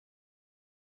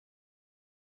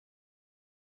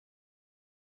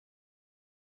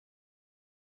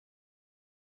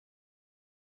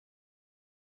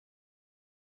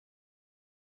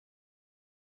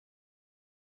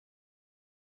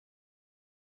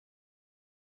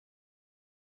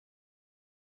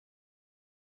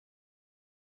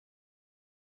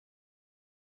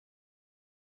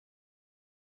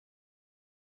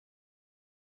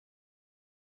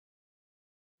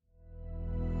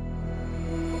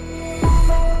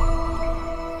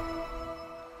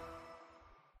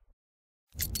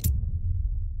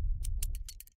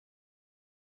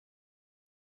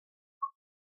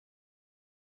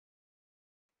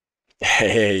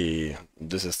Hey,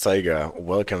 this is Tiger.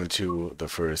 Welcome to the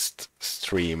first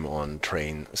stream on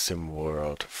Train Sim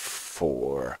World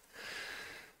 4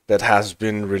 that has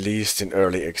been released in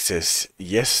early access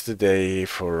yesterday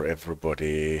for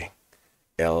everybody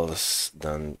else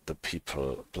than the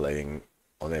people playing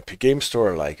on Epic Game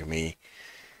Store like me.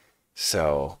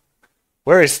 So,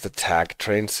 where is the tag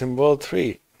Train Sim World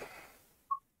 3?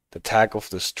 The tag of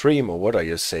the stream, or what are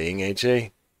you saying, AJ?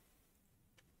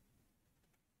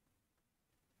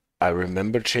 I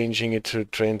remember changing it to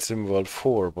Train Sim World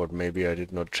 4, but maybe I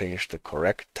did not change the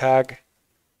correct tag.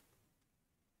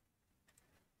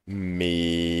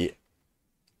 Me.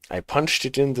 I punched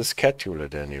it in the schedule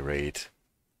at any rate.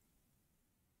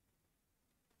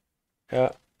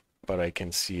 Yeah, but I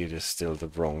can see it is still the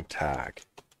wrong tag.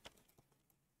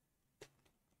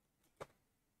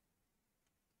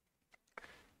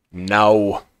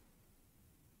 Now.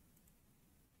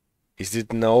 Is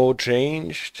it now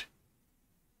changed?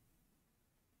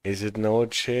 Is it now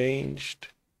changed?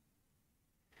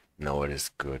 No, it is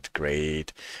good.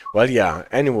 Great. Well, yeah.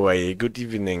 Anyway, good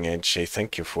evening, AJ.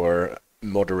 Thank you for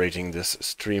moderating this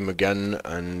stream again.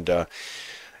 And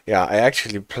yeah, I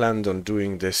actually planned on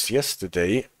doing this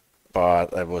yesterday,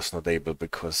 but I was not able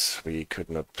because we could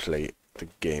not play the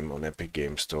game on Epic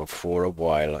Game Store for a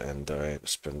while, and I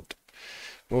spent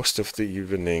most of the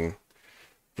evening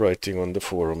writing on the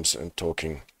forums and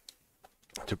talking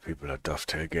to people at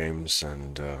Dovetail Games,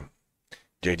 and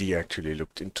JD actually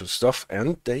looked into stuff,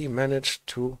 and they managed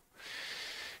to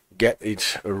get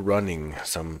it running at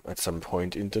some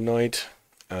point in the night,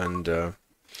 and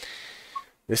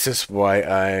this is why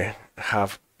I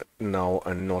have now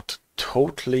a not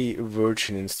totally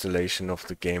virgin installation of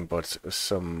the game, but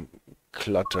some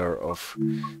clutter of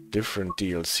different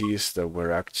DLCs that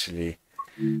were actually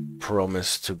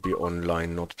promised to be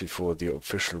online not before the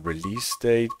official release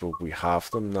date, but we have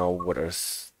them now. What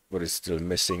is still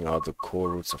missing are the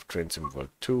core routes of Train Sim World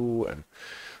 2 and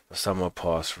the Summer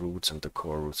Pass routes and the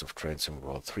core routes of Train Sim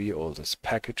World 3, all this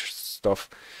packaged stuff.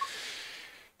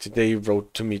 Today JD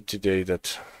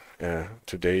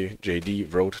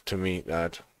wrote to me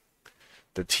that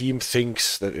the team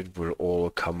thinks that it will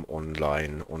all come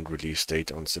online on release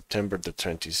date on September the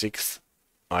 26th.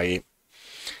 I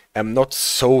am not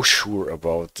so sure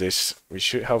about this. We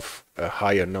should have a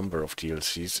higher number of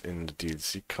DLCs in the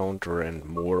DLC counter and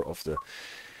more of the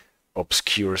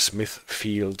obscure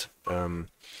Smithfield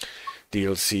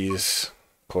DLCs.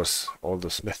 Of course, all the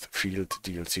Smithfield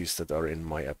DLCs that are in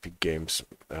my Epic Games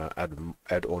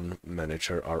add-on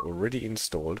manager are already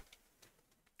installed,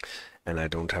 and I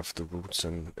don't have the routes,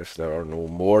 and if there are no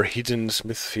more hidden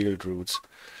Smithfield routes,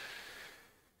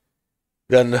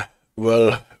 then,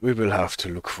 well, we will have to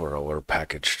look for our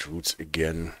packaged routes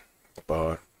again.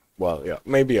 But, well, yeah,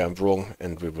 maybe I'm wrong,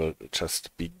 and we will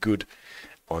just be good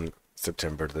on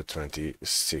September the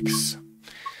 26th.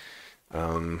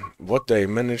 What they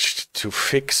managed to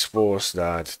fix was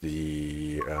that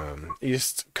the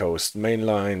East Coast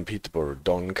Mainline, Peterborough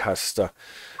Doncaster,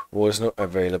 was not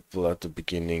available at the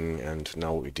beginning, and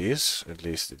now it is. At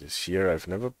least it is here. I've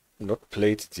not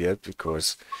played it yet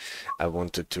because I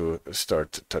wanted to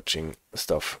start touching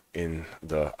stuff in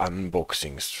the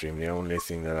unboxing stream. The only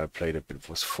thing that I played a bit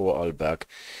was Vorarlberg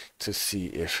to see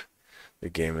if the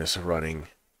game is running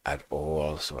at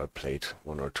all. So I played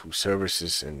one or two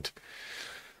services, and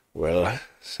well,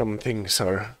 some things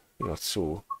are not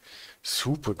so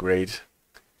super great.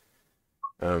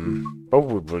 But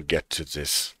we will get to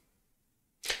this.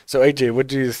 So AJ, what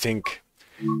do you think?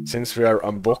 Since we are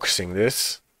unboxing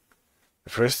this, the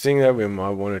first thing that we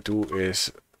might want to do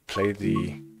is play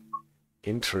the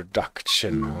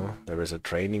introduction. Huh? There is a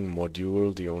training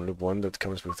module, the only one that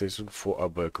comes with this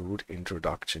Vorarlberg route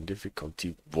introduction,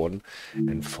 difficulty 1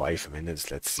 and 5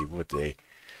 minutes. Let's see what they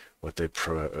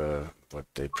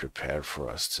prepare for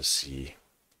us to see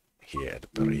here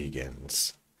at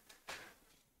Bregenz.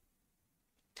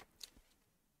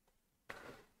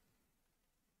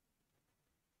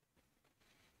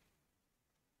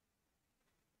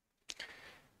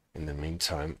 In the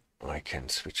meantime, I can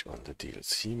switch on the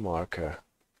DLC marker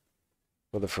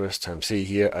for the first time. See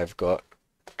here, I've got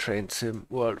Train Sim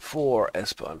World 4,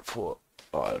 S-Bahn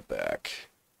Vorarlberg.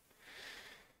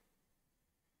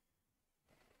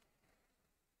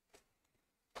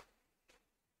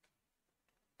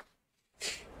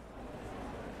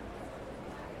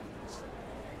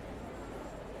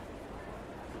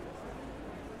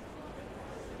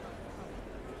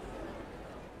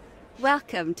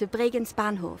 Welcome to Bregenz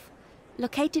Bahnhof,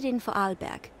 located in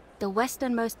Vorarlberg, the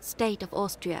westernmost state of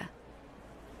Austria.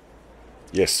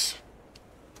 Yes.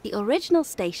 The original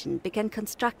station began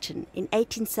construction in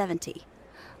 1870.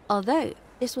 Although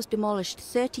this was demolished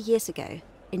 30 years ago,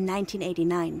 in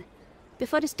 1989,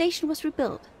 before the station was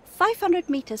rebuilt 500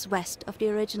 meters west of the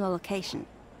original location.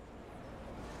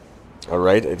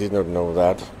 Alright, I did not know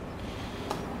that.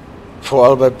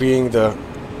 Vorarlberg being the...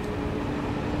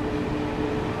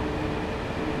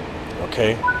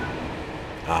 Okay.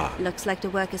 Looks like the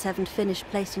workers haven't finished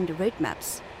placing the route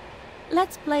maps.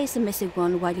 Let's place a missing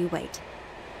one while you wait.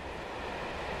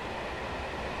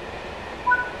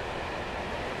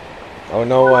 Oh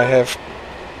no, I have...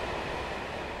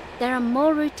 There are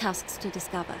more route tasks to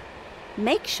discover.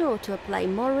 Make sure to apply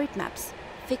more route maps,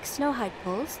 fix snow height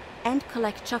poles, and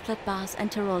collect chocolate bars and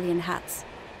Tyrolean hats.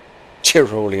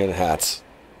 Tyrolean hats.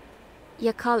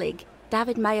 Your colleague,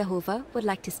 David Meyerhofer, would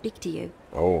like to speak to you.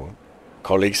 Oh,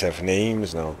 colleagues have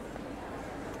names now.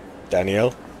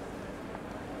 Daniel.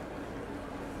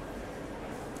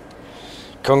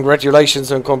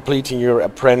 Congratulations on completing your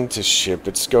apprenticeship.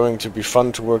 It's going to be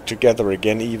fun to work together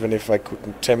again, even if I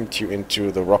couldn't tempt you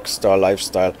into the rockstar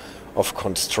lifestyle of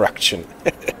construction.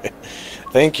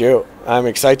 Thank you. I'm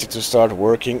excited to start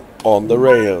working on the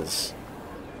rails.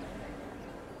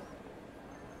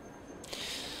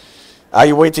 Are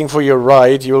you waiting for your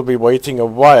ride? You'll be waiting a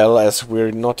while, as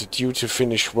we're not due to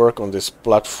finish work on this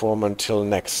platform until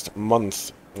next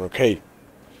month. Okay.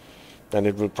 Then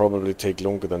it will probably take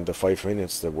longer than the 5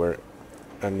 minutes that were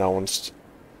announced.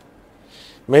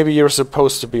 Maybe you're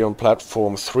supposed to be on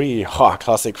platform 3. Ha,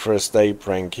 classic first day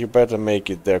prank. You better make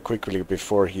it there quickly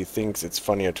before he thinks it's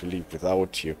funnier to leave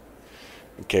without you.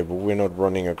 Okay, but we're not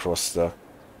running across the...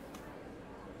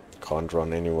 Can't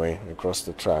run anyway, across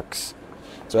the tracks.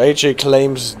 So AJ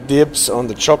claims dibs on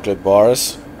the chocolate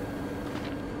bars.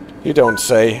 You don't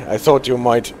say. I thought you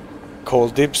might call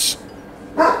dibs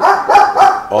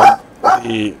on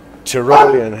the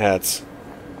Tyrolean hats.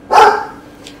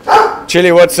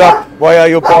 Chili, what's up? Why are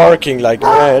you barking like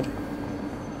mad?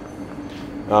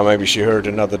 Ah, maybe she heard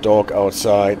another dog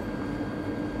outside.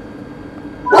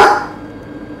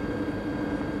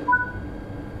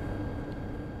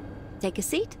 Take a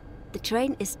seat. The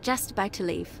train is just about to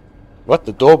leave. What?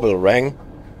 The doorbell rang?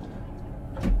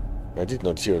 I did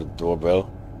not hear the doorbell.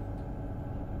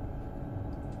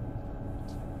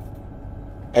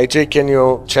 AJ, can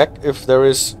you check if there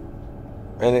is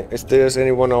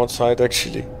anyone outside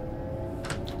actually?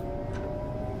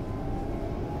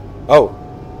 Oh.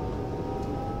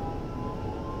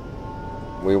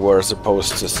 We were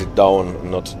supposed to sit down,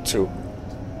 not to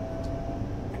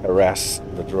harass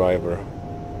the driver.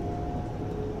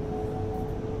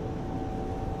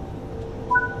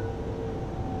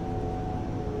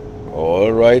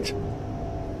 All right.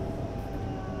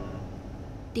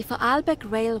 The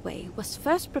Vorarlberg Railway was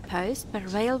first proposed by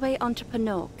railway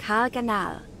entrepreneur Karl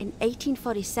Ganal in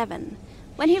 1847,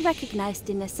 when he recognized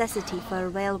the necessity for a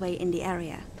railway in the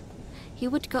area. He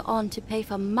would go on to pay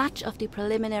for much of the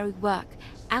preliminary work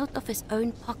out of his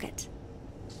own pocket.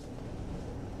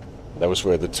 Those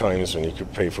were the times when you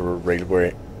could pay for a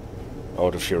railway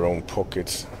out of your own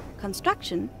pocket.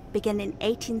 Construction began in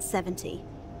 1870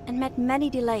 and met many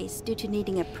delays due to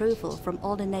needing approval from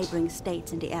all the neighboring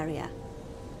states in the area.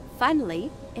 Finally,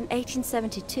 in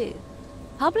 1872,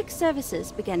 public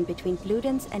services began between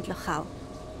Bregenz and Loco.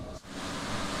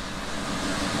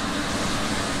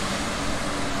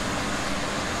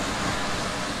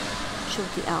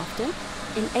 Shortly after,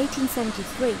 in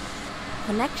 1873,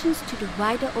 connections to the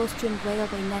wider Austrian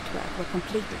railway network were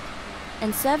completed,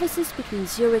 and services between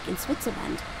Zurich in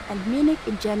Switzerland and Munich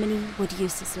in Germany would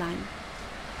use this line.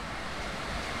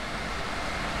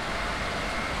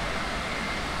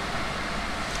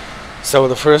 So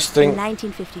the first thing... In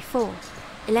 1954,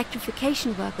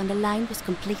 electrification work on the line was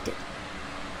completed,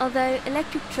 although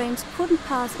electric trains couldn't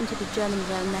pass into the German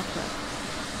rail network.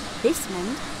 This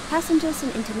meant passengers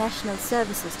and international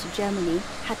services to Germany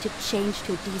had to change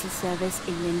to a diesel service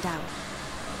in Lindau.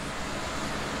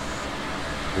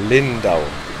 Lindau.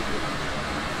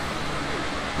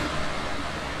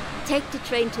 Take the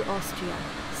train to Austria.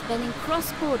 Spanning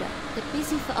cross-border, the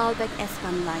busy Vorarlberg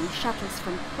S-Bahn line shuttles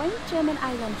from quaint German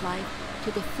island life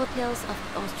to the foothills of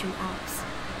the Austrian Alps.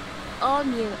 All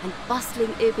new and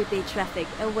bustling ÖBB traffic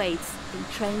awaits in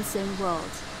Train Zone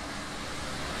World.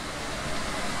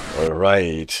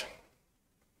 Alright.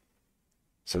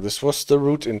 So this was the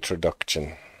route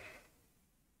introduction.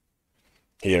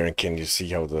 Here, and can you see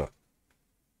how the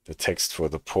text for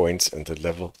the points and the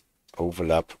level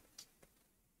overlap?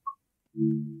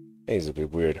 It's a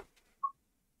bit weird.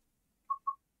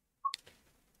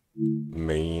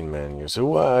 Main menu. So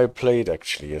what I played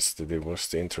actually yesterday was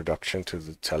the introduction to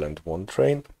the Talent 1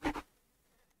 train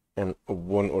and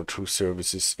 1 or 2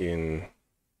 services in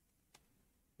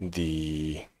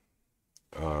the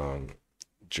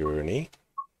journey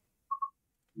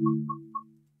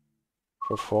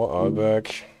for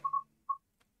Vorarlberg.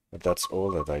 But that's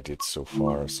all that I did so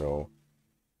far. So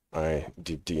I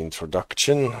did the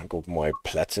introduction. I got my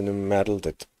platinum medal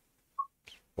that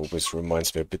always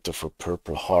reminds me a bit of a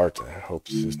Purple Heart. I hope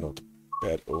this is not a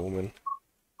bad omen.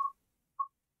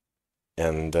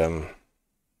 And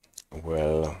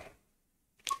well,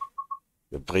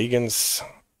 the Bregenz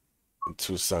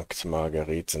to St.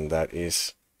 Margareten, that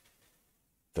is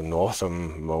the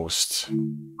northernmost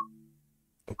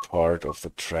part of the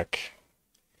track.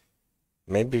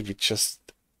 Maybe we just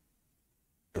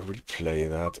replay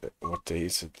that. What day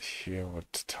is it here?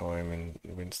 What time in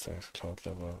Liechtenstein's cloud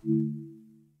level?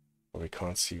 We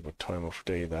can't see what time of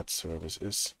day that service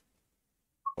is.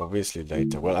 Obviously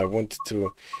later. Well, I wanted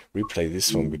to replay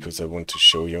this one because I want to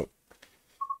show you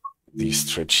the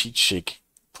strategic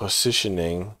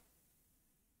positioning.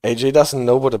 AJ doesn't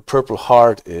know what a Purple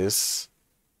Heart is.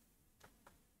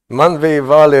 Manve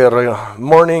Valer,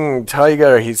 morning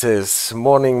Tiger, he says.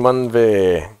 Morning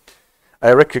Manve.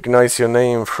 I recognize your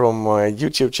name from my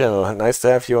YouTube channel. Nice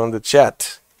to have you on the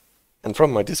chat. And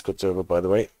from my Discord server, by the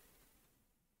way.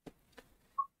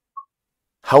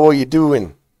 How are you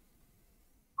doing?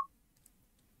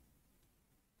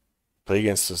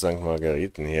 Bregenz to St.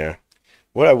 Margareten here.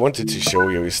 What I wanted to show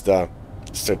you is the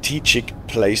strategic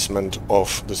placement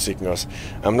of the signals.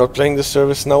 I'm not playing the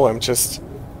service now, I'm just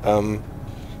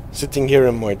sitting here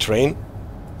in my train,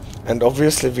 and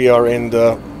obviously we are in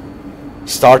the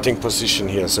starting position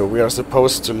here, so we are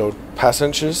supposed to load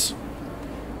passengers.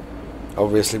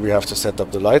 Obviously we have to set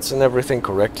up the lights and everything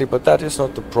correctly, but that is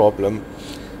not the problem.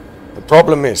 The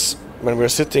problem is, when we're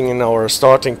sitting in our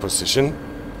starting position,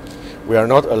 we are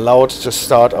not allowed to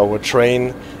start our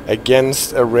train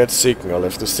against a red signal.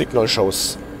 If the signal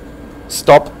shows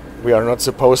stop, we are not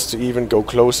supposed to even go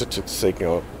closer to the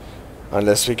signal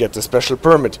unless we get the special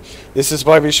permit. This is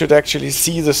why we should actually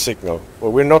see the signal.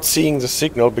 Well, we're not seeing the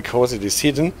signal because it is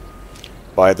hidden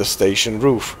by the station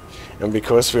roof. And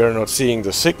because we are not seeing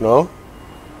the signal,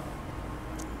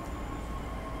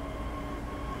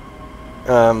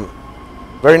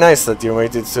 very nice that you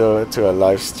made it to a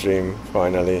live stream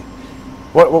finally.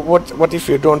 What if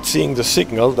you're not seeing the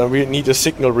signal? Then we need a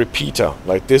signal repeater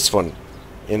like this one.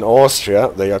 In Austria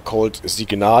they are called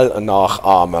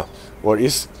Signalnachahmer. What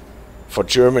is for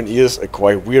German ears a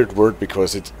quite weird word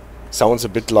because it sounds a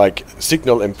bit like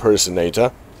signal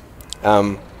impersonator.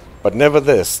 But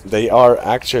nevertheless, they are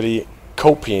actually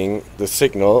copying the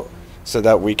signal so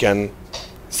that we can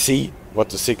see what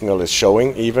the signal is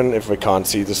showing, even if we can't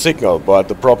see the signal. But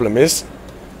the problem is,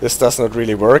 this does not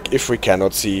really work if we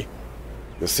cannot see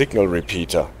the signal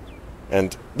repeater.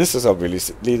 And this is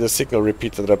obviously the signal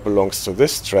repeater that belongs to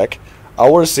this track.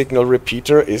 Our signal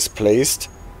repeater is placed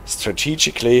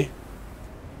strategically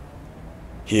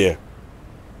here,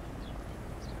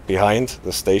 behind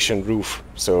the station roof,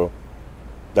 so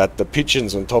that the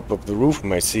pigeons on top of the roof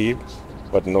may see,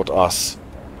 but not us.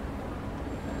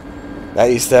 That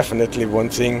is definitely one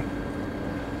thing.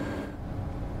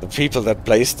 The people that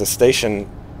place the station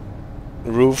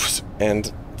roofs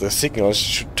and the signals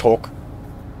should talk,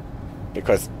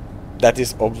 because that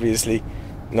is obviously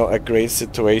not a great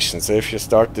situation. So if you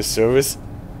start this service,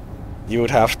 you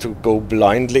would have to go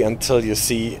blindly until you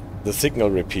see the signal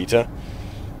repeater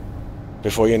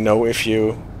before you know if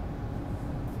you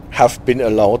have been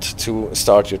allowed to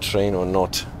start your train or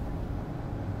not.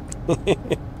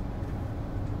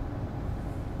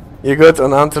 You're good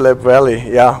on Antelope Valley.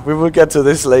 Yeah, we will get to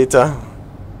this later.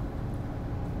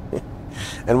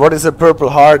 And what is a Purple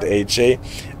Heart, AJ?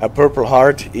 A Purple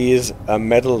Heart is a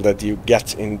medal that you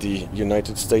get in the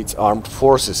United States Armed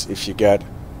Forces if you get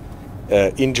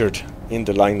injured in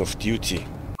the line of duty.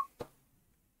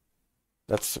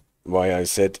 That's why I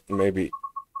said maybe,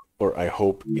 or I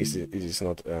hope, it is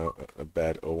not a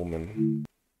bad omen.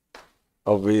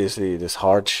 Obviously it is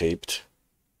heart-shaped.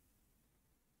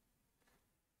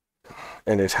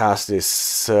 And it has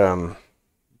this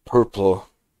purple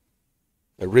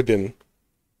ribbon.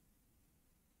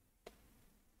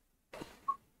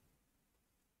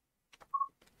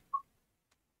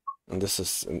 And this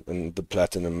is, and the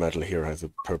platinum medal here has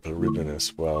a purple ribbon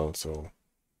as well, so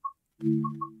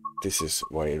this is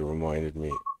why it reminded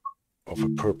me of a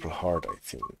Purple Heart, I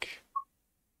think.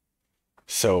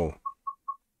 So,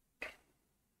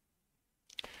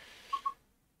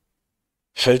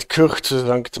 Feldkirch to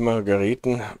St.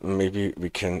 Margareten, maybe we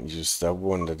can use that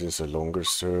one, that is a longer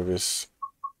service.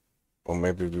 Or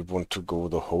maybe we want to go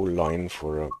the whole line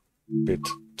for a bit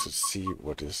to see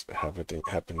what is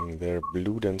happening there.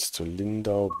 Bregenz to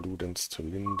Lindau, Bregenz to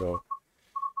Lindau.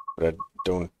 But I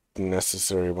don't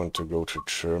necessarily want to go to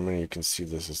Germany. You can see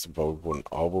this is about 1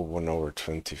 hour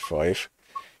 25,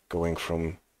 going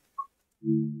from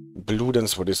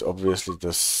Bludenz, what is obviously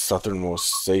the southernmost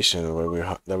station where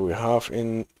we have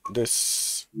in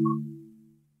this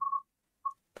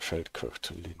Feldkirch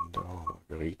to Lindau,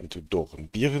 Margareten to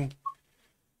Dornbirn.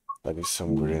 That is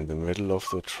somewhere in the middle of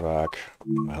the track.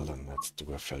 Well, then let's do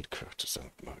a Feldkirch to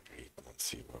St. Margareten and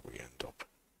see where we end up.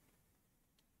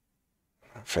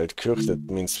 Feldkirch, that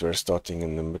means we're starting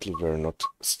in the middle. We're not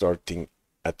starting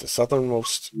at the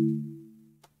southernmost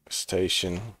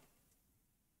station,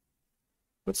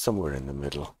 but somewhere in the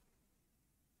middle.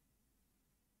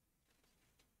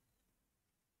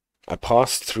 I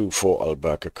passed through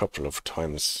Vorarlberg a couple of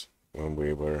times when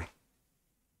we were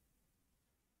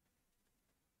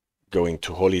going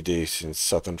to holidays in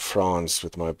southern France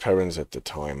with my parents at the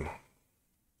time.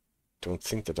 Don't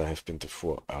think that I have been to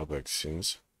Vorarlberg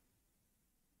since.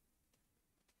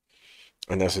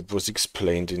 And as it was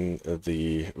explained in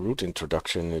the route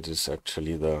introduction, it is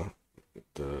actually the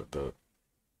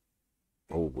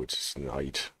oh, which is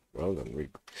night. Well, then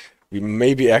we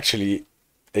may be actually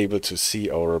able to see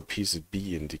our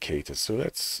PZB indicator. So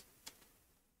let's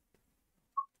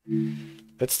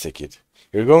take it.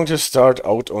 You're going to start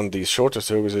out on these shorter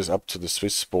services up to the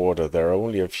Swiss border. There are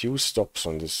only a few stops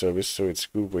on this service, so it's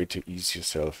a good way to ease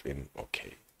yourself in.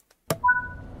 Okay.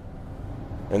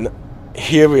 And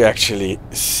here we actually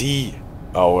see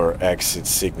our exit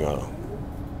signal.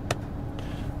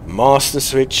 Master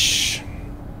switch.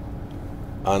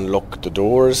 Unlock the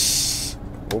doors.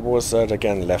 What was that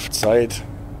again? Left side.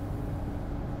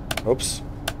 Oops.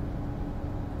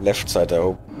 Left side, I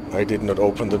hope. I did not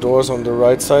open the doors on the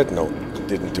right side. No,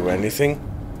 didn't do anything.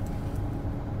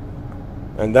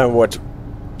 And then what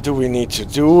do we need to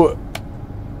do?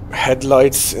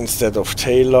 Headlights instead of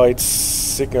taillights.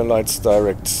 Signal lights,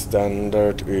 direct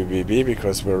standard ÖBB,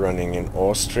 because we're running in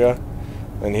Austria.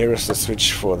 And here is the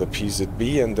switch for the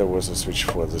PZB, and there was a switch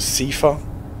for the SIFA.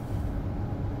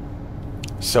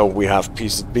 So we have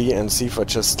PZB and SIFA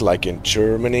just like in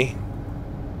Germany.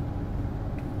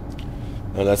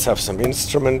 Now let's have some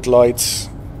instrument lights.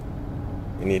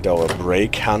 We need our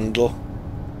brake handle.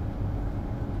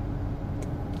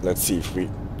 Let's see if we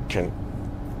can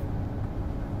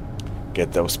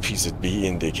get those PZB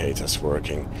indicators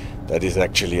working. That is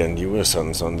actually a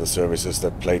nuisance on the services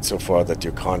that played so far, that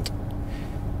you can't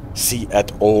see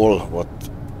at all what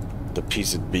the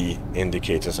PZB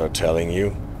indicators are telling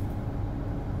you.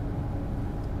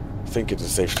 I think it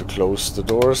is safe to close the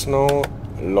doors now.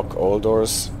 Lock all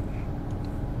doors.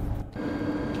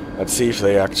 Let's see if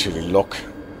they actually lock.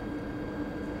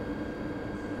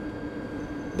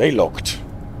 They locked.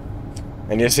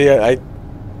 And you see, I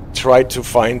tried to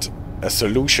find a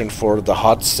solution for the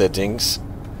HUD settings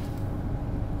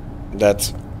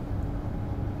that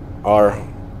are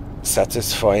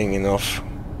satisfying enough,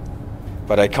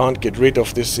 but I can't get rid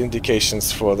of these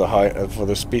indications for the for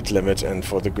the speed limit and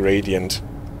for the gradient,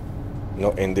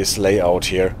 not in this layout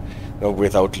here. No,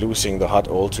 without losing the HUD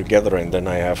altogether, and then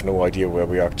I have no idea where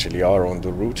we actually are on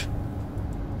the route.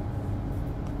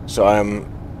 So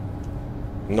I'm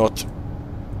not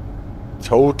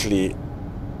totally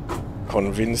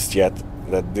convinced yet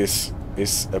that this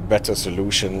is a better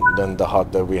solution than the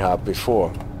HUD that we had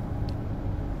before.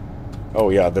 Oh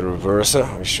yeah, the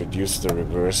reverser. We should use the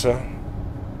reverser.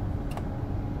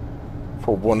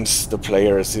 For once the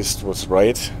player assist was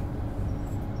right.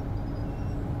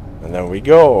 And then we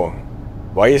go.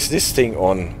 Why is this thing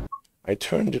on? I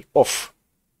turned it off.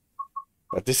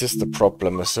 But this is the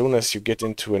problem. As soon as you get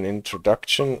into an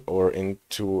introduction or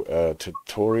into a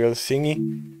tutorial thingy,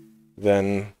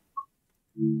 then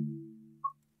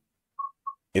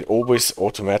it always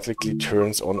automatically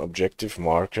turns on objective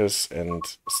markers and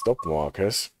stop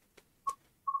markers.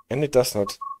 And it does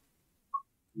not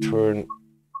turn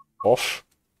off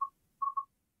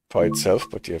by itself,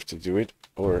 but you have to do it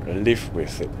or live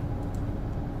with it.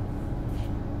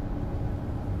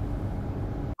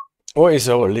 Or is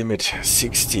our limit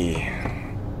 60?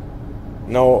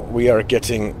 Now we are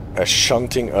getting a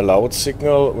shunting allowed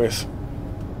signal with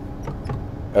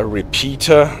a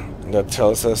repeater that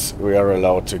tells us we are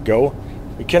allowed to go.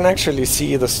 We can actually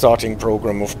see the starting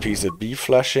program of PZB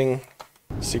flashing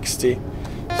 60.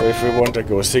 So if we want to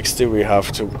go 60, we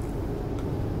have to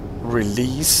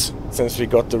release, since we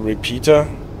got the repeater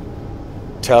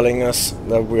telling us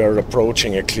that we are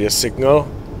approaching a clear signal.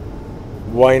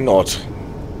 Why not?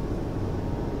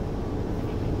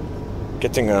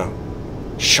 Getting a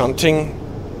shunting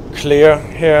clear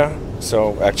here,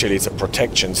 so actually it's a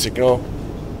protection signal,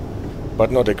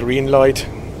 but not a green light.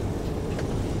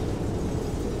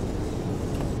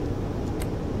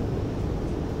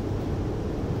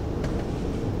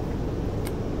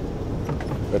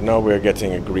 But now we're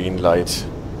getting a green light.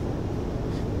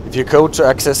 If you go to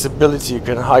accessibility, you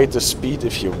can hide the speed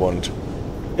if you want.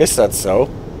 Is that so?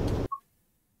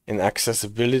 In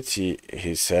accessibility,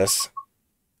 he says.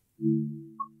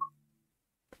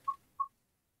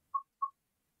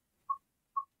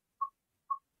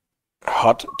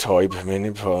 Hot type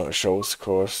minibar shows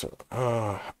course.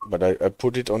 But I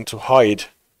put it onto hide.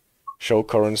 Show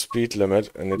current speed limit,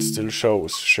 and it still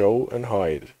shows. Show and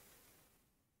hide.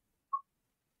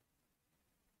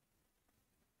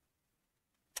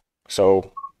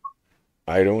 So,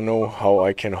 I don't know how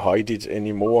I can hide it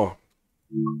anymore.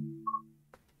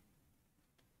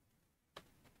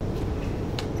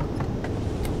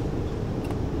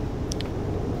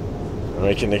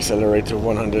 I can accelerate to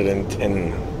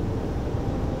 110.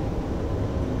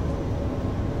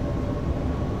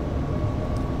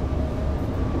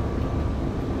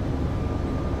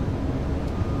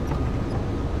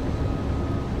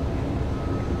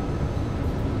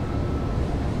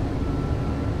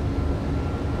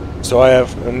 So I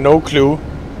have no clue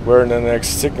where the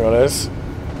next signal is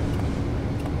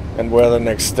and where the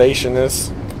next station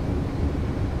is.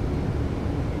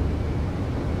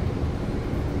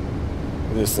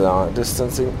 This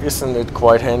distancing, isn't it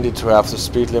quite handy to have the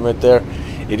speed limit there?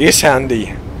 It is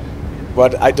handy,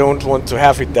 but I don't want to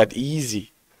have it that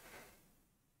easy.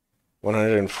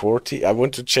 140. I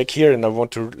want to check here and I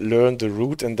want to learn the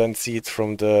route and then see it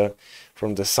from the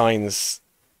signs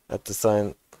at the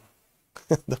sign.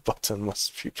 The button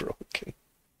must be broken.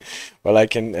 Well, I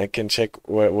can check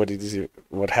what it is.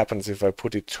 What happens if I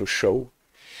put it to show.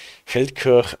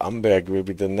 Feldkirch Amberg will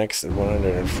be the next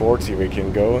 140 we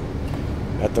can go.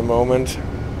 At the moment,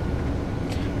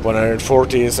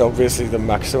 140 is obviously the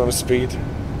maximum speed.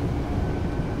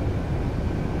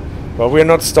 But we're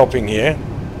not stopping here.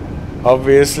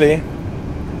 Obviously,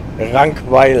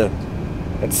 Rankweil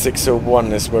at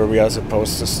 601 is where we are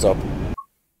supposed to stop.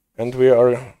 And we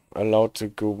are allowed to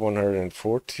go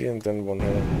 140 and then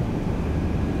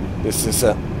 100. This is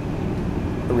a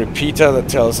repeater that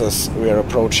tells us we are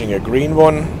approaching a green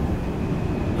one.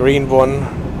 Green one,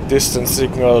 distance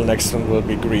signal, next one will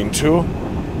be green 2.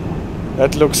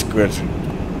 That looks good.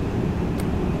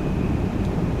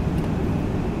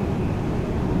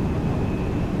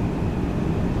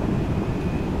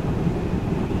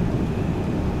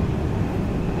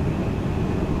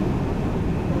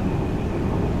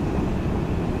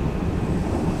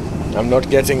 I'm not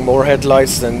getting more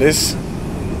headlights than this.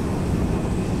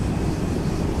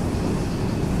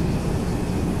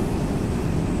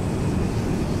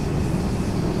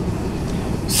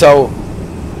 So,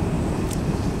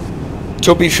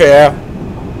 to be fair,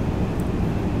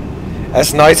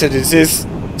 as nice as it is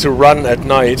to run at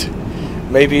night,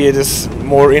 maybe it is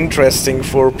more interesting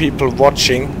for people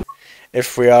watching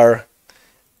if we are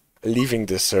leaving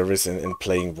this service and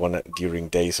playing one during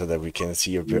day so that we can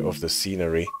see a bit of the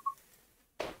scenery.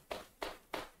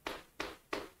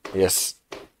 Yes,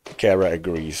 Kara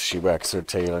agrees. She wags her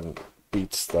tail and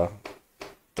beats the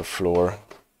floor.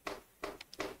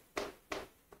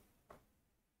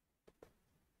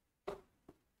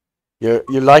 You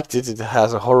liked it, it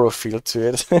has a horror feel to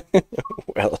it.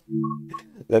 Well,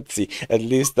 let's see. At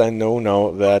least I know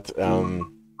now that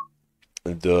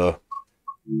the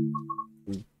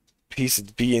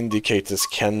PCB indicators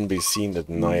can be seen at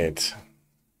night.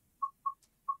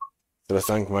 The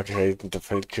St. Margareten, the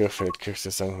Feldkirch,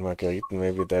 the St. Margareten,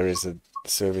 maybe there is a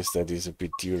service that is a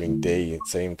bit during day.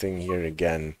 Same thing here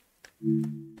again.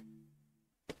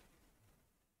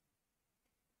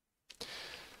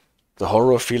 The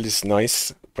horror feel is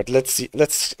nice, but let's see.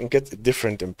 Let's get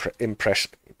different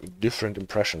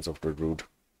impressions of the route.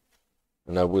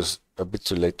 And I was a bit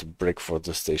too late to brake for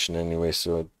the station anyway,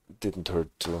 so it didn't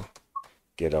hurt to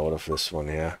get out of this one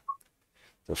here.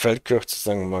 The Feldkirch to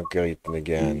St. Margareten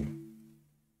again.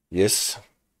 Yes,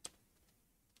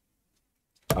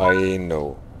 I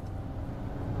know.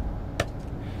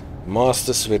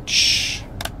 Master switch.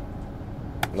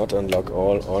 Not unlock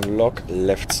all. Unlock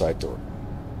left side door.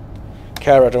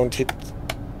 Kara, don't hit.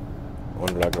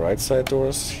 Unlock right side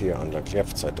doors. Here, unlock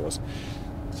left side doors.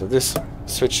 So this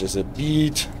switch is a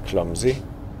bit clumsy.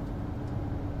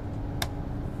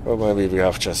 Or maybe we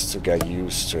have just to get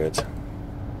used to it.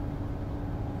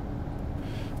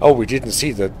 Oh, we didn't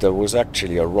see that there was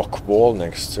actually a rock wall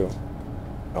next to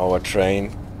our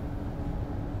train.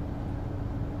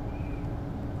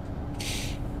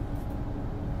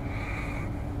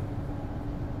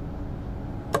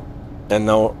 And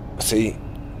now, see,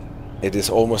 it is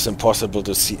almost impossible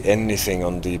to see anything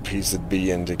on the PZB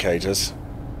indicators.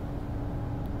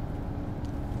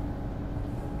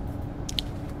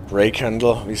 Brake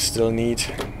handle we still need.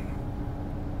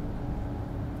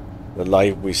 The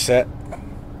light we set.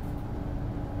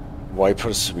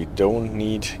 Wipers we don't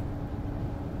need.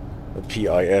 The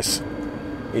PIS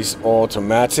is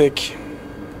automatic.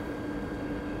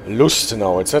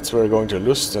 Lustenau. It says we're going to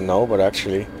Lustenau, but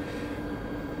actually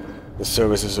the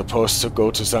service is supposed to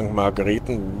go to St.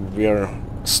 Margareten. We're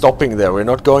stopping there. We're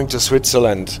not going to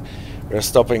Switzerland. We're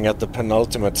stopping at the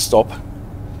penultimate stop,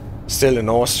 still in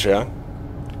Austria,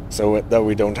 so that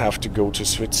we don't have to go to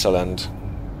Switzerland.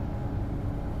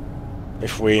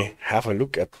 If we have a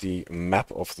look at the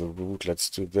map of the route, let's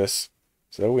do this,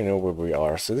 so we know where we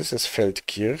are. So this is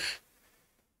Feldkirch.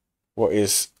 What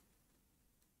is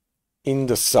in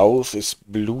the south is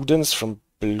Bludenz. From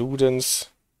Bludenz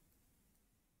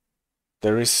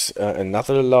there is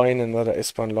another line, another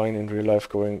S-Bahn line in real life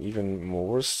going even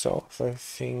more south, I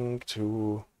think,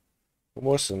 to... What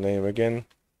was the name again?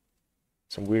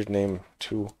 Some weird name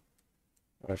too.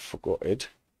 I forgot it.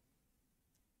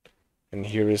 And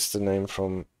here is the name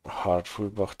from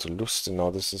Hartfulbach to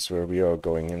Lustenau. This is where we are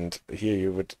going, and here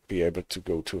you would be able to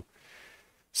go to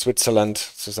Switzerland,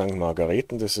 to St.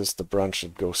 Margareten. This is the branch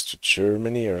that goes to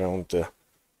Germany around the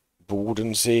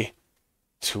Bodensee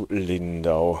to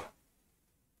Lindau,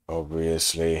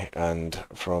 obviously. And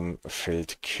from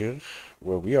Feldkirch,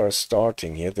 where we are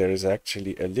starting here, there is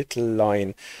actually a little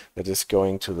line that is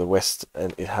going to the west,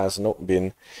 and it has not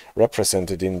been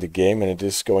represented in the game, and it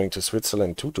is going to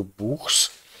Switzerland too, to Buchs.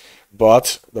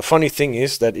 But the funny thing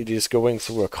is that it is going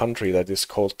through a country that is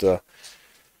called the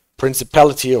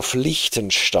Principality of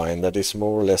Liechtenstein, that is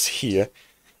more or less here.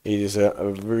 It is a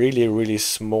really, really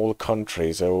small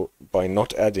country, so by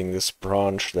not adding this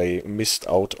branch, they missed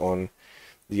out on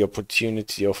the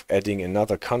opportunity of adding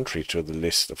another country to the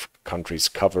list of countries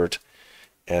covered.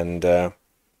 And at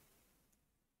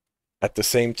the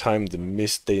same time, they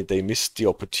missed the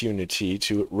opportunity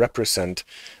to represent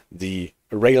the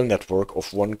rail network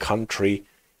of one country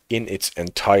in its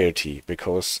entirety,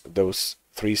 because those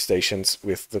 3 stations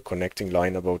with the connecting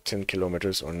line, about 10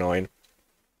 kilometers or 9,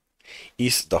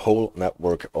 is the whole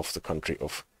network of the country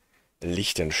of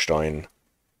Liechtenstein.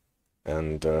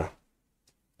 And that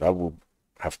would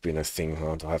have been a thing,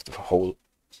 huh, to have the whole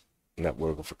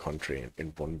network of a country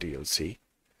in one DLC.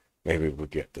 Maybe we'll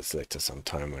get this later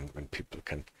sometime when people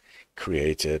can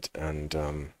create it. And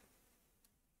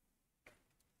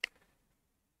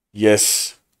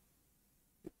yes,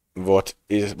 yeah,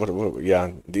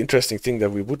 the interesting thing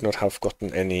that we would not have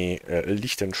gotten any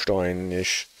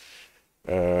Liechtensteinish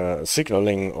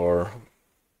signaling or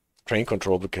train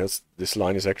control, because this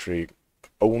line is actually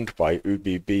owned by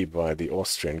ÖBB, by the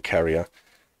Austrian carrier,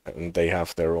 and they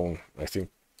have their own, I think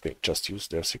they just use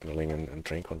their signaling and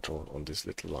train control on this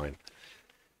little line.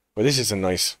 But this is a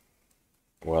nice,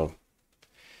 well,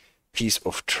 piece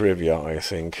of trivia, I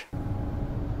think.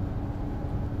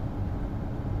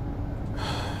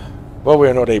 Well, we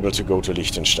are not able to go to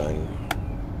Liechtenstein.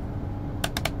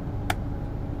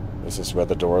 This is where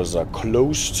the doors are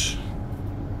closed.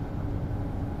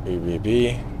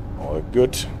 ÖBB, all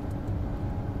good.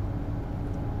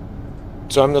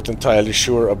 So I'm not entirely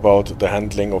sure about the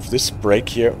handling of this brake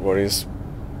here, what is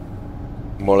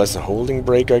more or less a holding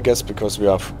brake, I guess, because we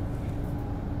have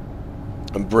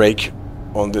a brake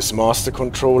on this master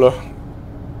controller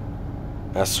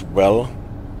as well.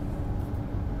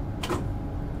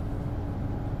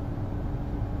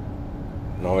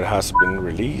 Now it has been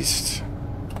released.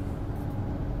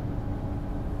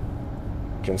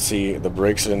 You can see the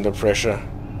brake cylinder pressure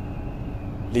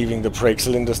leaving the brake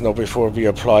cylinders now before we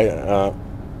apply a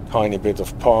tiny bit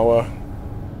of power.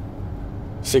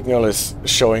 Signal is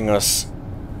showing us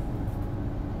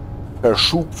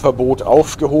Schubverbot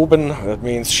aufgehoben. That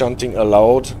means shunting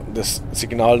allowed. This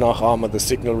Signalnachahmer, the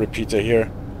signal repeater here,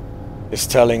 is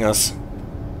telling us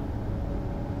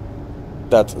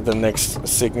that the next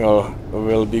signal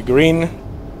will be green.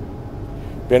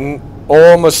 We're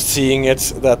almost seeing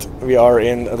it, that we are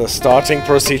in the starting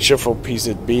procedure for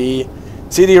PZB.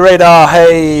 CD radar,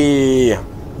 hey!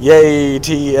 Yay,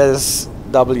 TSW4.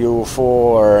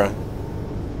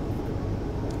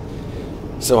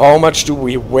 So how much do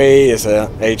we weigh, is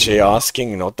HA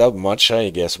asking? Not that much, I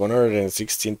guess.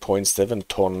 116.7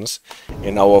 tons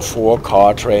in our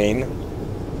 4-car train.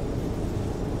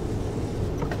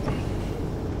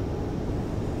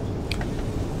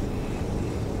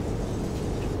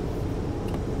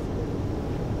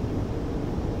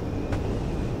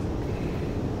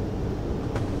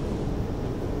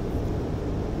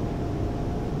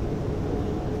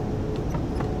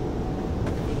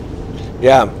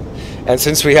 Yeah, and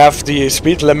since we have the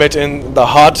speed limit in the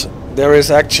HUD, there is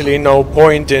actually no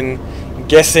point in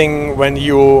guessing when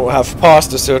you have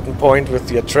passed a certain point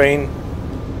with your train.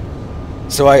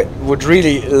 So I would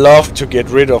really love to get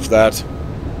rid of that.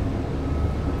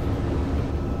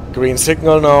 Green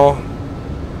signal now.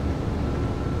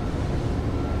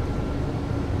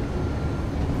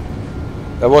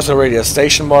 There was already a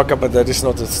station marker, but that is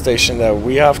not the station that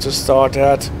we have to start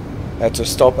at, to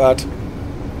stop at.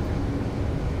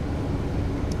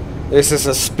 This is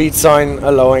a speed sign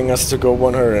allowing us to go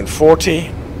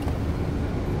 140.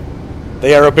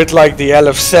 They are a bit like the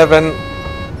LF7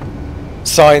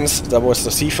 signs, that was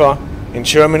the SIFA in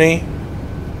Germany,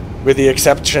 with the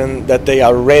exception that they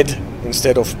are red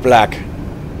instead of black.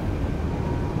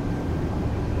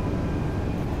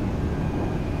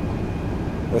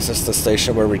 This is the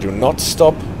station where we do not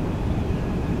stop.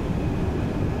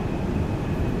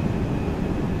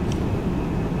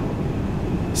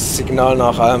 Signal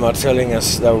nach Alma telling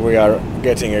us that we are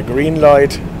getting a green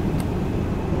light.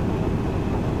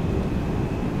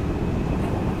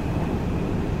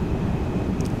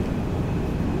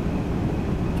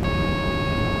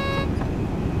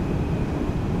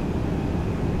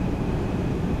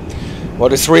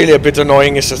 What is really a bit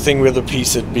annoying is the thing with the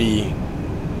PZB.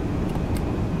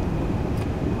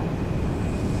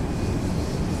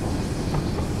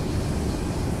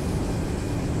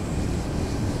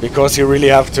 Because you really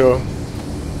have to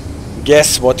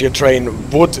guess what your train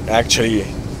would actually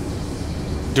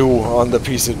do on the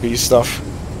PZB stuff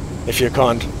if you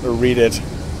can't read it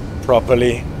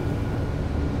properly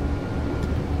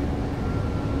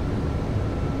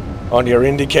on your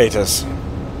indicators.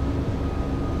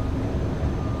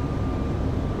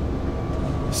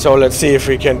 So let's see if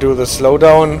we can do the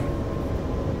slowdown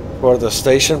for the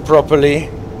station properly.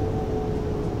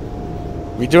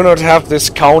 We do not have this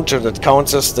counter that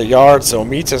counts us the yards or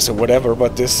meters or whatever,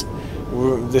 but this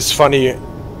funny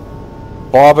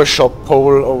barbershop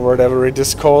pole or whatever it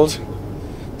is called.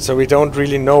 So we don't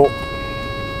really know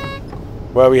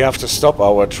where we have to stop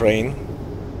our train.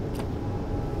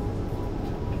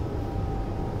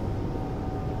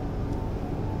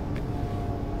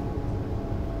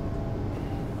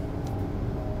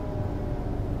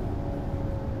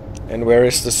 And where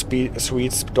is the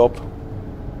sweet stop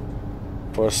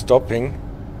for stopping?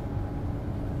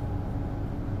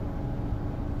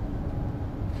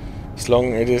 As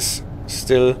long as it is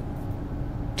still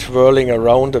twirling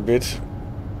around a bit.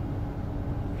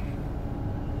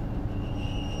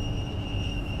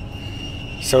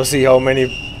 So see how many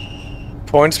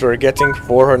points we're getting.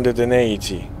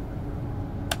 480.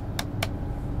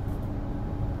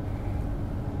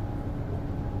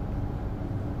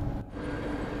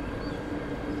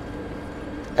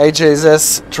 AJ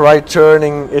says, try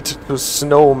turning it to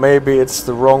snow. Maybe it's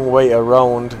the wrong way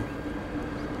around.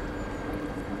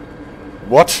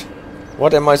 What?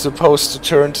 What am I supposed to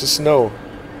turn to snow?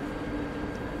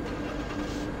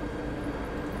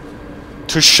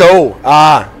 To show.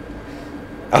 Ah.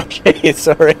 Okay,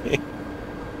 sorry.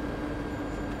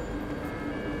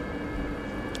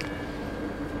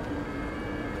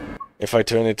 If I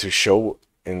turn it to show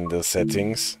in the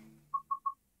settings.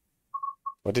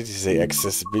 What did he say?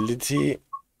 Accessibility,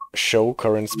 show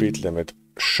current speed limit,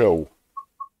 show.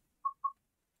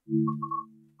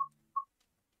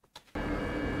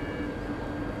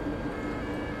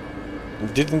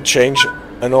 It didn't change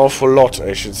an awful lot,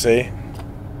 I should say.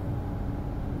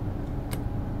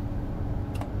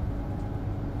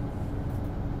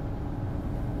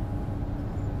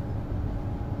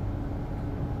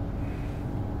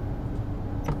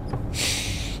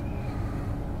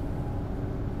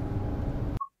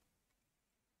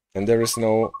 And there is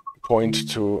no point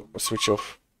to switch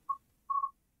off.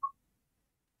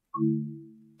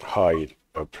 Hide.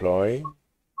 Apply.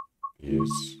 Yes.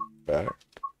 Back.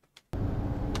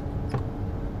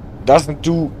 Doesn't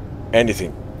do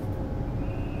anything.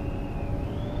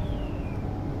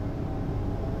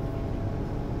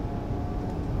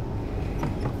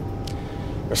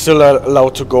 We're still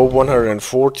allowed to go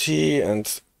 140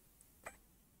 and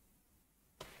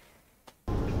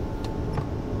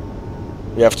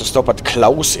we have to stop at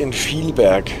Klaus in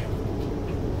Vielberg.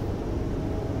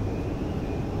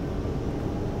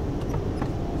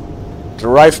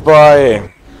 Drive by.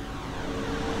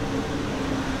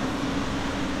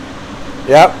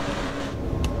 Yeah.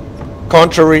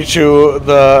 Contrary to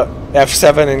the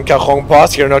F7 in Cajon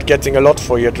Pass, you're not getting a lot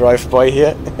for your drive by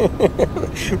here.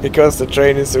 Because the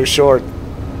train is so short.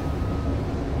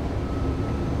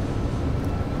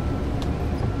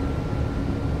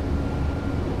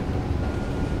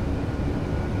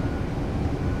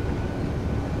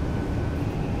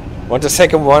 Want a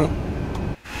second one?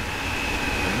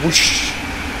 Whoosh.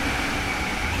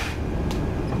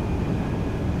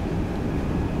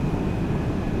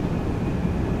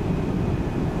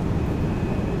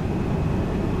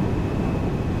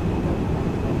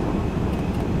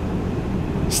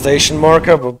 station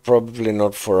marker, but probably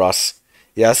not for us.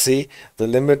 Yeah, see, the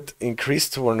limit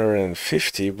increased to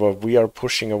 150, but we are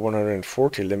pushing a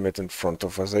 140 limit in front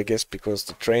of us, I guess, because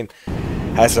the train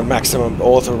has a maximum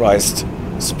authorized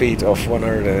speed of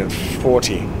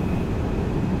 140.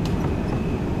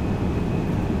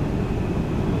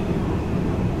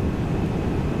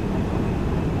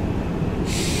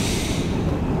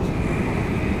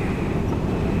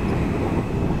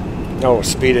 No,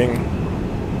 speeding.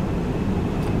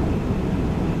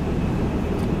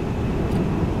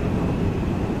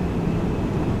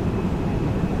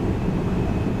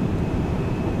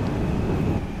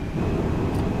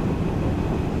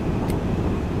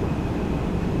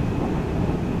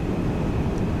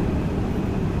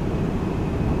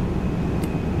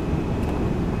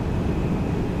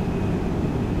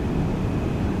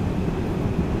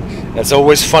 It's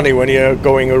always funny when you're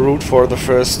going a route for the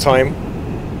first time.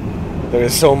 There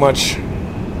is so much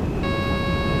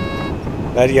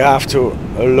that you have to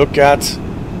look at,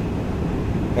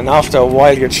 and after a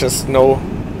while you just know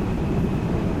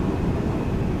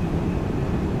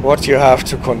what you have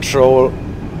to control,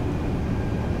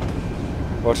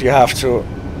 what you have to...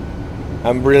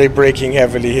 I'm really braking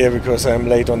heavily here because I'm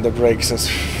late on the brakes as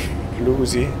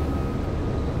floozy.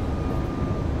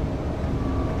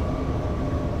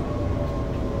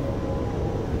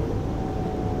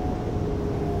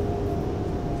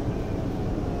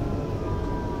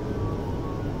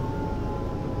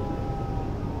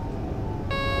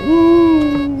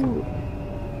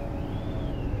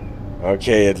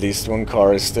 Okay, at least one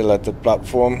car is still at the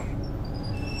platform.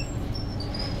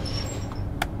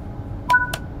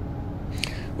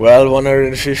 Well,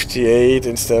 158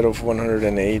 instead of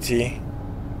 180.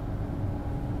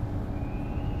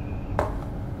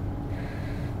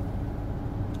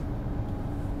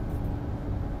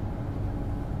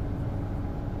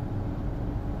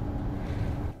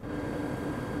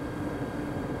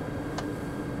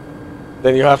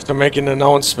 Then you have to make an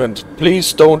announcement.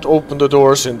 Please don't open the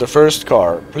doors in the first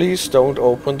car. Please don't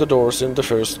open the doors in the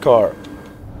first car.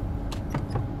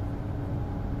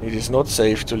 It is not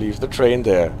safe to leave the train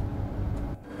there.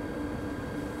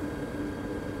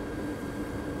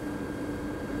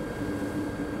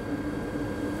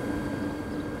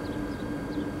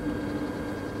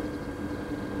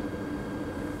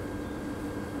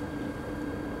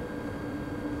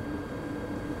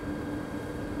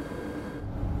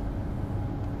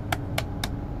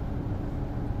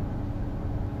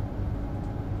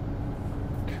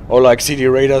 Or like CD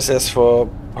Radar says for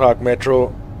Prague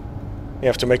Metro, you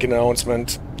have to make an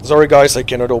announcement. Sorry guys, I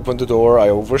cannot open the door, I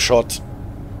overshot.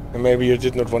 And maybe you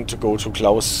did not want to go to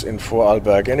Klaus in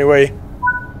Vorarlberg anyway.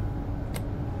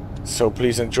 So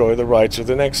please enjoy the ride to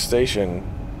the next station.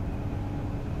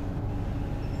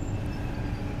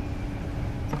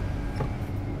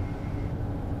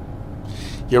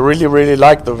 You really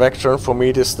like the Vectron. For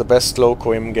me it is the best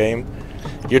loco in game.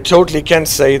 You totally can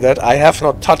say that. I have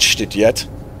not touched it yet,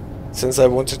 since I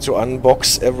wanted to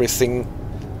unbox everything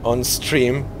on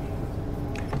stream.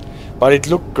 But it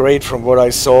looked great from what I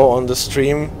saw on the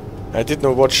stream. I did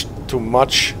not watch too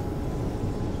much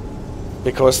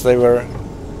because they were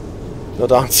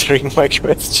not answering my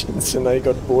questions and I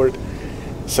got bored.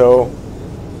 So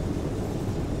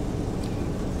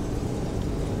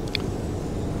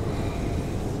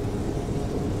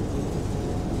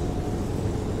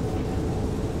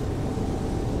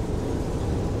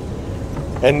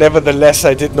and nevertheless,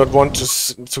 I did not want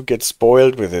to get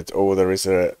spoiled with it. Oh, there is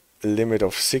a limit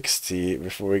of 60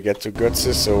 before we get to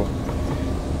Götze, so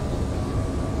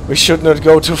we should not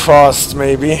go too fast,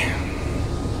 maybe.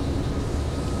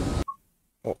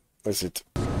 Oh, is it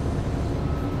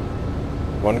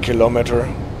 1 kilometer?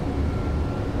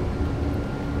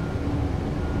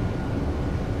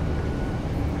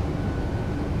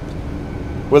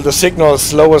 Will the signal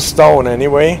slow us down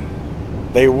anyway?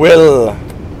 They will.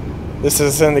 This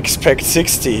is an expect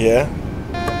 60 here.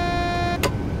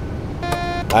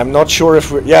 I'm not sure if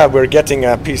we... Yeah, we're getting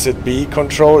a PZB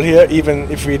control here, even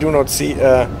if we do not see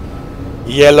a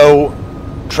yellow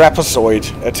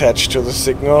trapezoid attached to the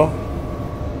signal.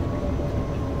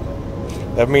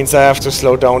 That means I have to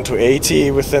slow down to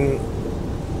 80 within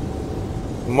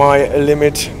my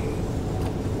limit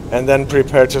and then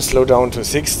prepare to slow down to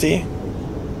 60.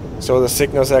 So the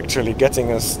signal's actually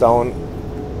getting us down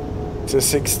to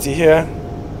 60 here,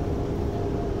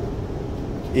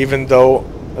 even though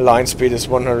line speed is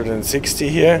 160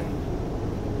 here.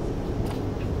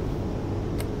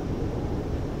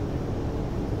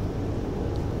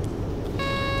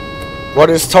 What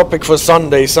is topic for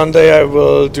Sunday? Sunday I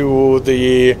will do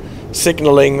the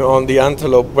signaling on the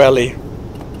Antelope Valley,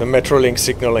 the Metrolink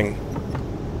signaling.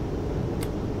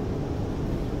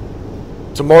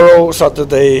 Tomorrow,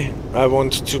 Saturday, I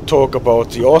want to talk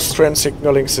about the Austrian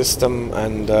signaling system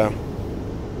and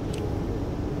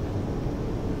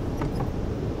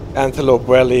Antelope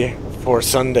Valley for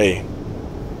Sunday.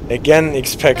 Again,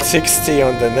 expect 60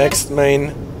 on the next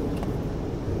main.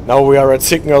 Now we are at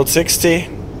signal 60.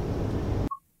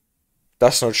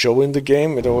 Does not show in the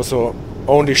game, it also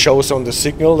only shows on the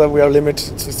signal that we are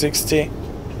limited to 60.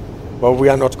 But we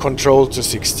are not controlled to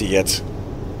 60 yet.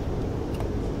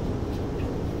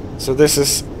 So this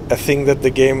is a thing that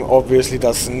the game obviously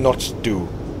does not do.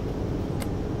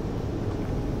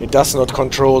 It does not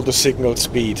control the signal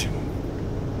speed.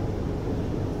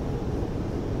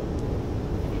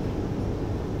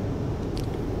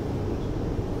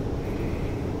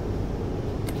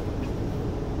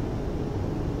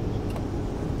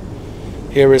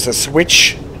 Here is a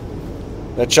switch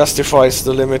that justifies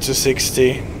the limit to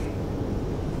 60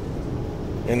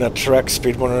 in a track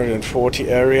speed 140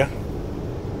 area.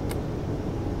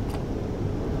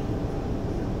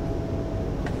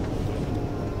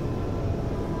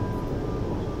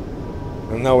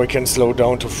 And now we can slow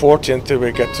down to 40 until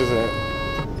we get to the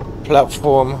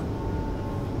platform.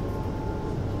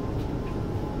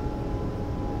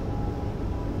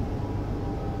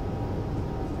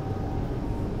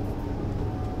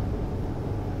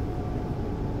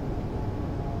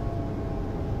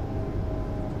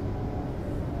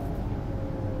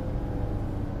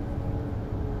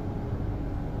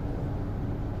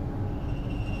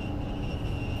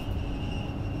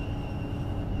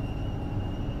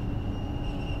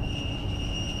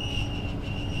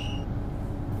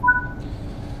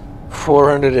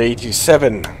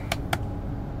 $487.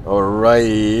 All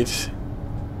right.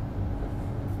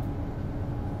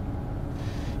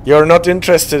 You're not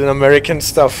interested in American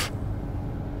stuff.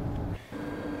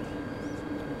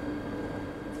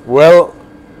 Well,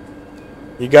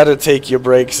 you gotta take your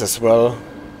breaks as well.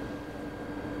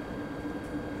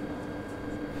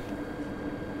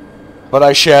 But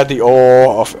I share the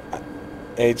awe of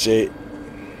AJ.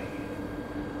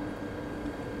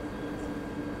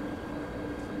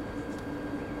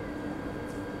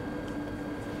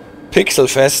 Pixel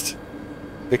Fest,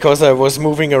 because I was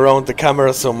moving around the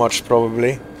camera so much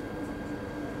probably.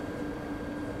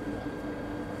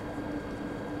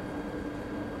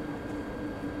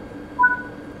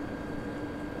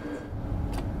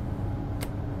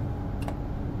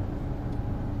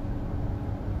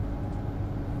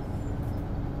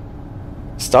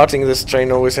 Starting this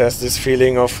train always has this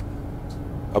feeling of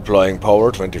applying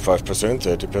power 25%,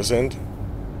 30%,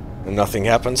 and nothing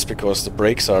happens because the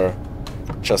brakes are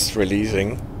just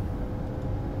releasing.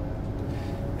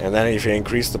 And then if you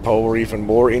increase the power even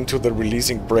more into the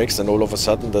releasing brakes, then all of a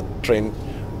sudden the train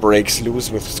breaks loose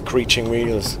with screeching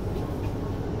wheels.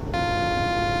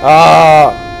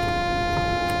 Ah!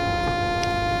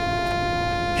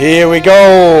 Here we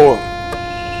go!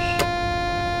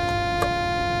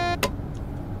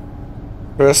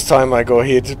 First time I got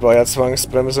hit by a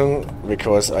Zwangsbremsung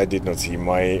because I did not see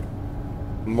my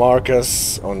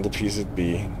markers on the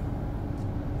PZB.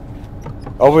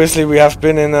 Obviously we have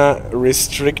been in a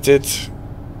restricted,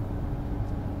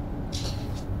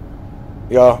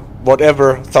 yeah,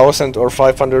 whatever, 1000 or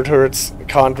 500 hertz,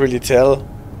 can't really tell,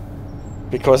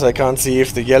 because I can't see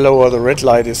if the yellow or the red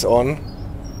light is on.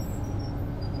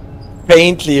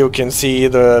 Faintly you can see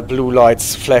the blue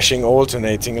lights flashing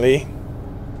alternatingly.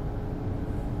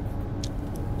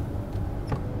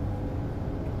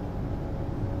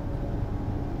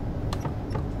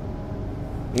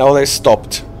 Now they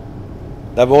stopped.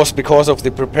 That was because of the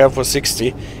prepare for 60.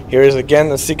 Here is again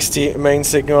a 60 main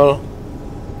signal.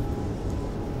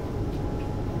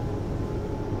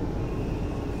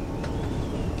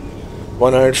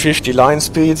 $150 line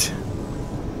speed.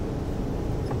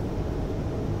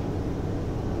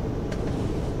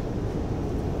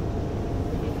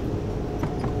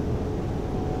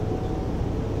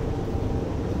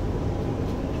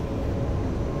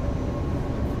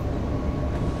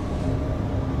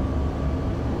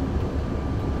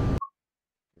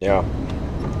 Yeah.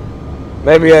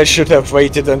 Maybe I should have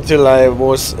waited until I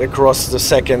was across the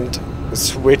second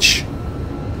switch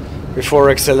before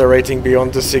accelerating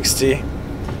beyond the 60.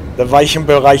 The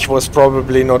Weichenbereich was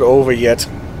probably not over yet.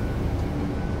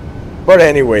 But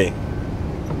anyway.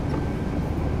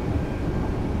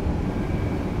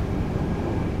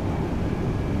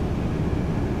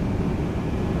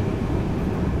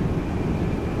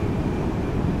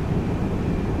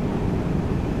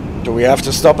 Do we have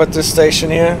to stop at this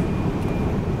station here?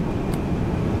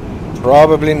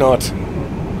 Probably not.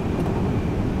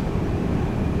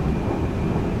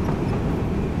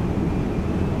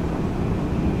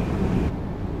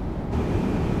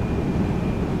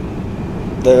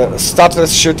 The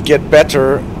stutters should get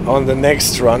better on the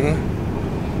next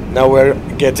run. Now we're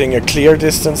getting a clear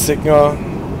distance signal.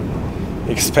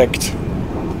 Expect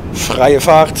freie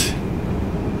Fahrt.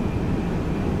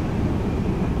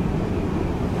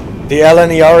 The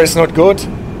LNER is not good.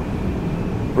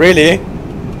 Really?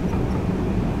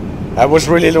 I was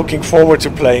really looking forward to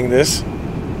playing this.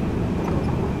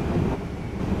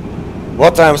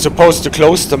 What, I'm supposed to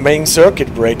close the main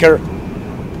circuit breaker?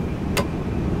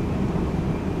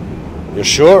 You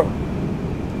sure?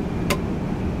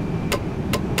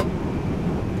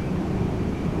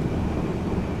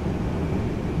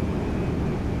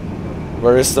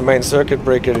 Where is the main circuit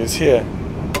breaker? It's here.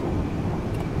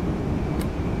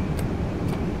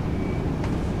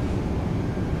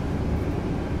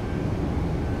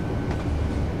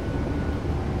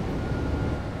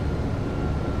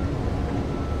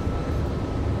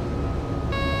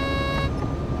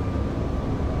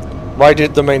 Why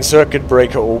did the main circuit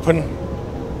breaker open?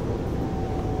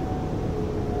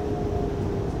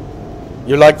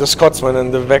 You like the Scotsman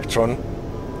and the Vectron?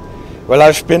 Well,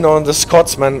 I've been on the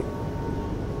Scotsman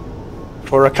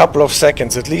for a couple of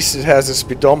seconds. At least it has a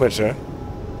speedometer.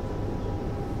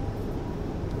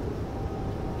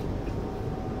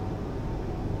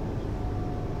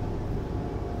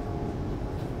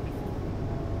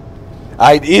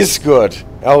 Ah, it is good.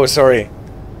 Oh, sorry.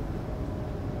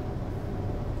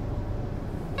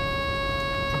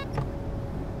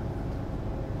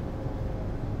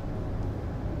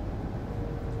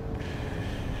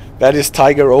 That is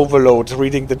Tiger Overload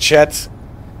reading the chat,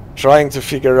 trying to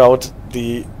figure out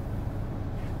the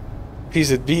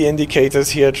PZB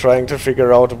indicators here, trying to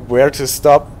figure out where to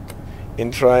stop in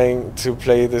trying to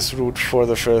play this route for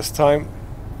the first time.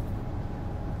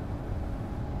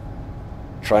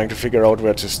 Trying to figure out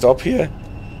where to stop here.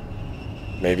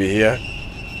 Maybe here.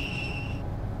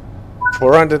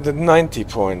 490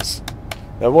 points.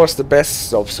 That was the best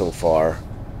stop so far.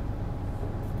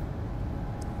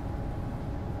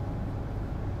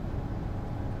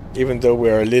 Even though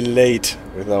we're a little late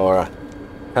with our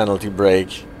penalty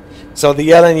break. So the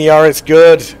LNER is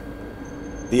good.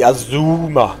 The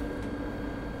Azuma.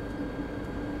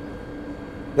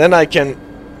 Then I can...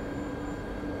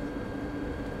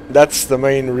 That's the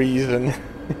main reason.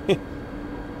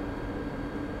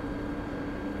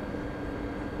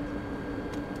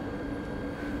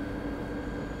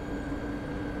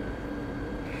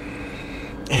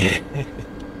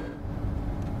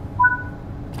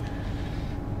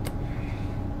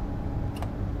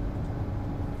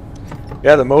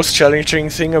 Yeah, the most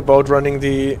challenging thing about running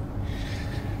the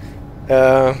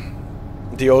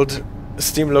old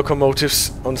steam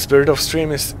locomotives on Spirit of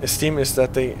Steam is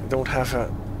that they don't have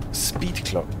a speed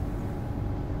clock.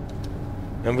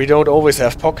 And we don't always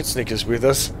have pocket sneakers with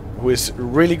us, who is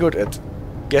really good at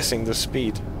guessing the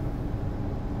speed.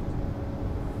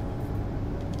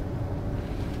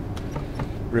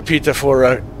 Repeater for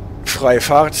a freie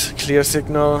Fahrt, clear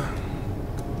signal.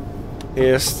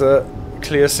 Here's the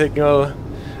clear signal.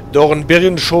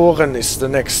 Dornbirnschoren is the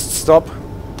next stop.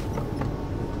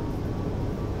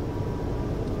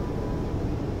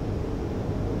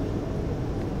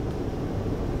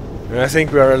 And I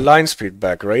think we are a line speed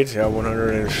back, right? Yeah,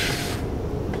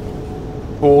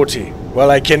 140.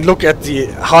 Well, I can look at the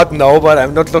HUD now, but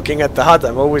I'm not looking at the HUD.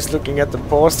 I'm always looking at the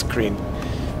pause screen,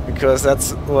 because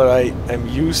that's what I am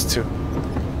used to.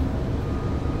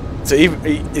 So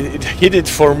it hid it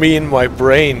for me in my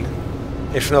brain,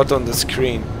 if not on the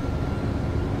screen.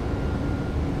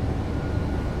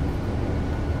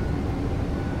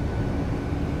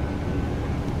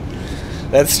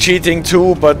 That's cheating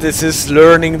too, but this is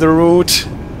learning the route.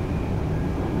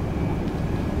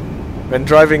 When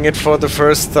driving it for the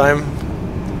first time,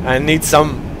 I need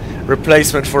some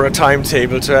replacement for a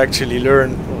timetable to actually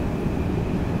learn.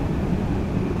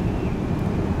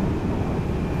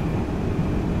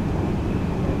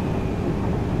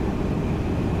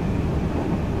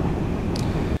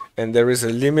 And there is a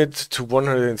limit to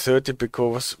 130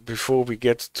 because before we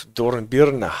get to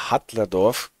Dornbirn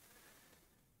Hatlerdorf.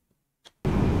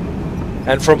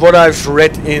 And from what I've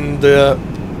read in the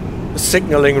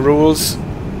signaling rules,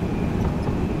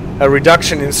 a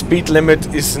reduction in speed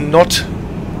limit is not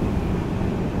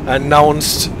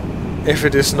announced if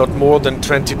it is not more than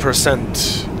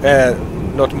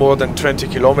 20%, not more than 20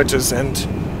 kilometers and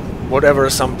whatever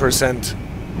some percent.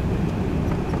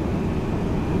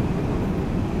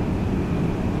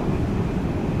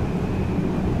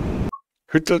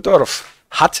 Hütteldorf,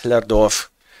 Hatlerdorf.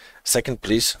 Second,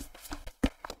 please.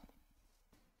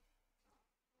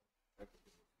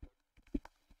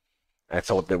 I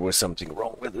thought there was something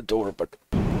wrong with the door, but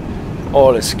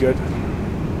all is good.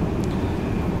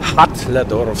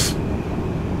 Hatlerdorf.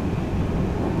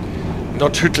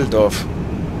 Not Hütteldorf.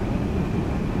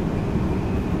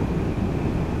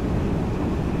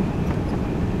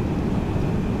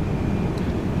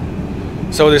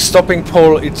 So the stopping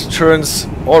pole, it turns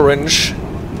orange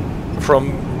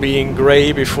from being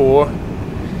grey before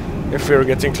if we're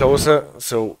getting closer.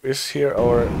 So is here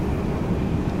our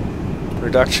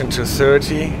reduction to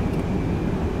 30?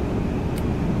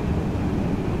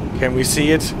 Can we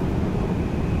see it?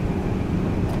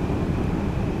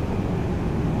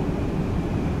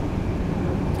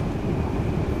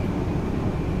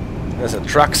 There's a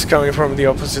trucks coming from the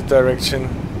opposite direction.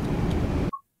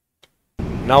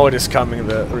 Now it is coming,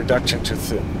 the reduction to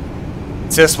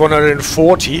it says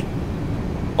 140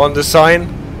 on the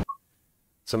sign.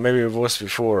 So maybe it was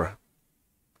before.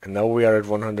 And now we are at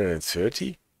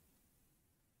 130.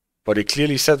 But it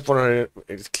clearly said 100,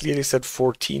 it clearly said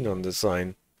 14 on the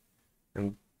sign.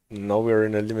 And now we're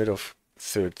in a limit of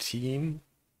 13.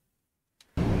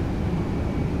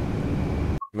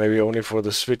 Maybe only for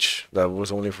the switch. That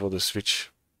was only for the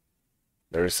switch.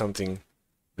 There is something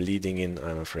bleeding in,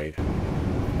 I'm afraid.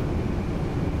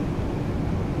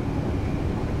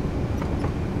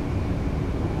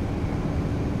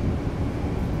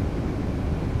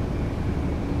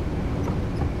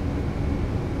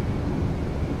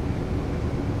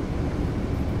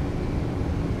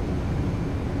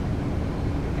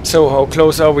 So how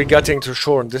close are we getting to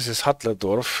shore? And this is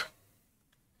Hatlerdorf.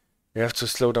 We have to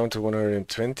slow down to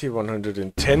 120,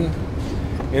 110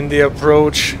 in the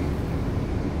approach.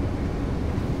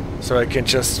 So I can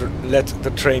just let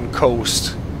the train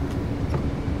coast.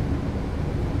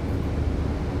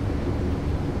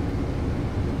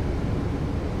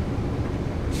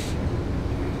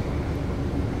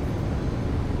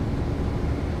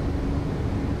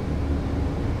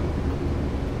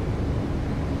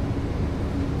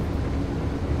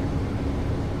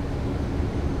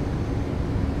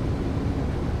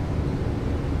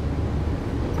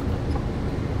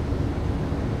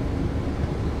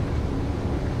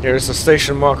 Here is a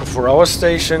station marker for our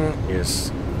station.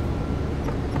 Yes.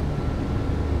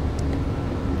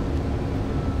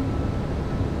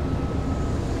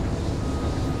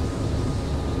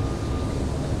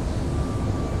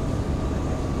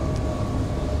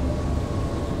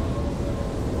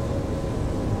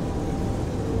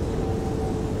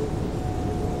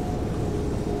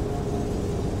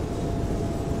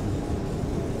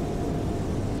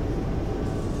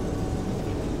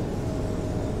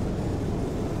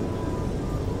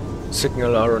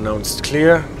 Signal are announced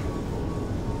clear.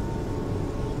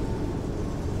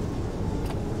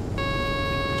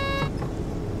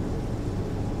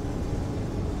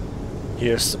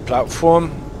 Here's the platform.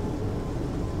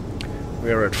 We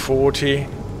are at 40.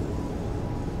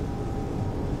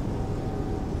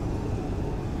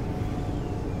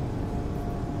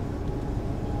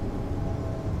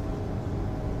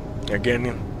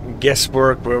 Again,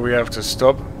 guesswork where we have to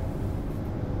stop.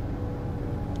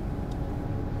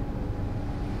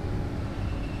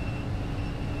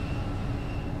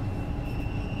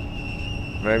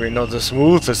 Maybe not the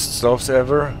smoothest stops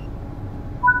ever.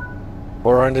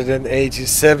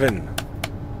 487.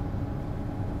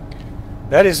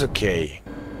 That is okay.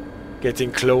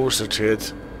 Getting closer to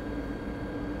it.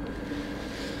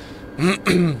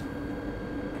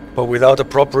 But without a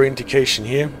proper indication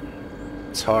here,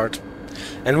 it's hard.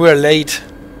 And we're late.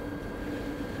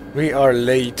 We are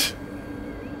late.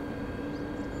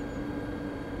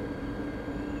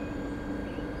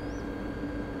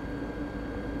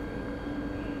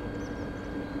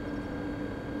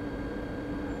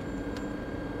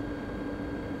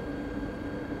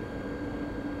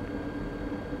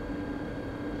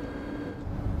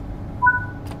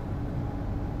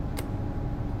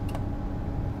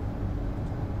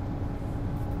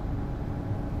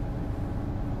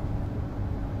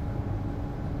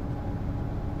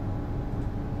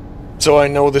 So I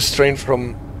know this train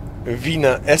from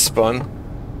Wiener S-Bahn.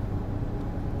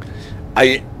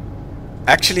 I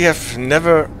actually have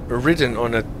never ridden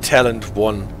on a Talent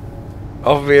 1.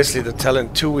 Obviously the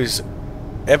Talent 2 is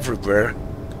everywhere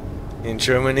in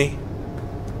Germany,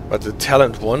 but the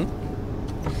Talent 1.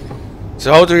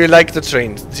 So how do you like the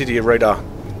train, City Radar,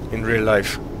 in real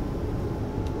life?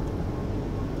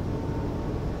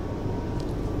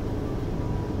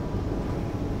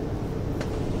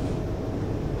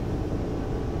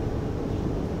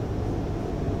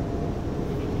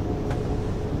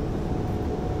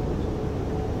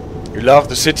 You love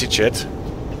the city jet.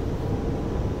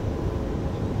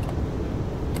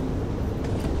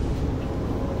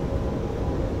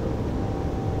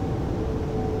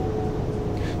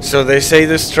 So they say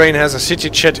this train has a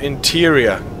city jet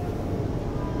interior.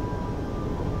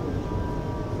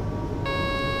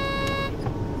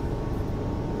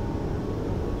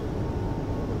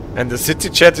 And the city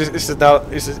jet is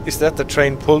that the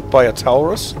train pulled by a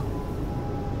Taurus?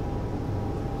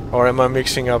 Or am I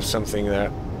mixing up something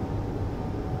there?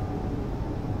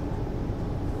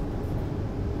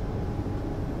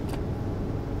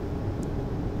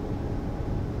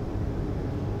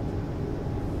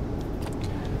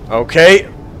 Okay,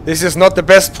 this is not the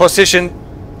best position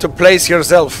to place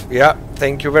yourself. Yeah,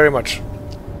 thank you very much.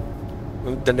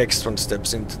 The next one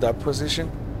steps into that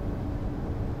position.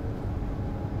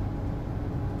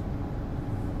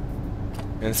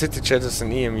 And city jet is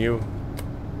an EMU.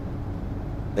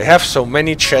 They have so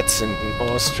many jets in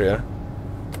Austria.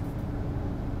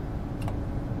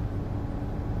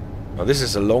 Oh, this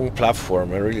is a long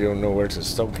platform. I really don't know where to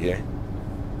stop here.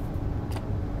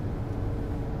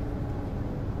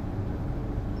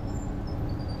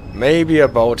 Maybe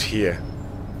about here.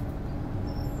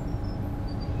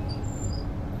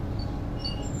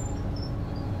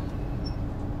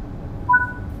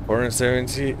 Or in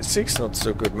 76, not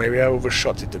so good. Maybe I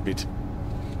overshot it a bit.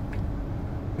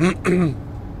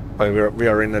 But we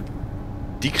are in a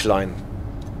decline.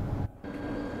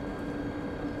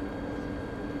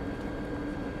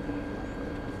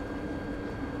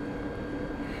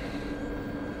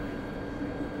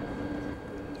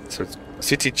 So it's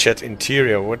city jet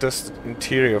interior. What does the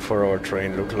interior for our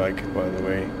train look like, by the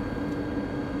way?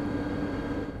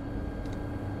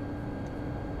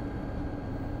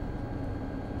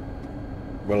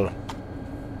 Well,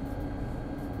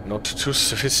 not too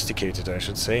sophisticated, I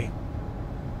should say.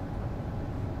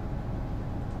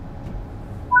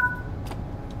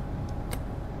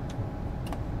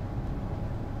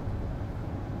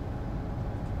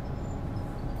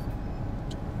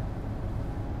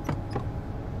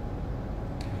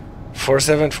 For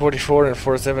 4744 and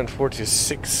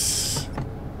 4746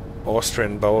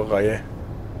 Austrian Baureihe.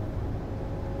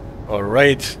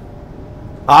 Alright.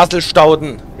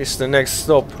 Adelstauden is the next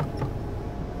stop.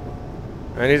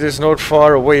 And it is not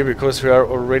far away because we are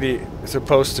already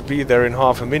supposed to be there in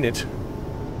half a minute.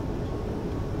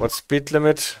 What's speed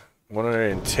limit?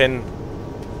 110.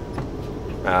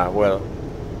 Ah, well.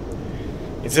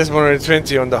 It says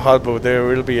 120 on the hull, but there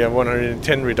will be a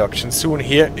 110 reduction soon.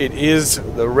 Here it is,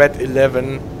 the red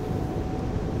 11.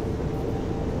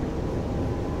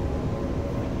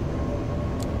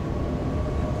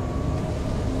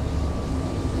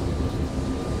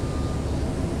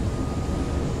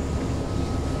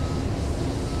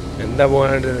 And that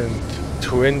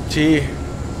 120.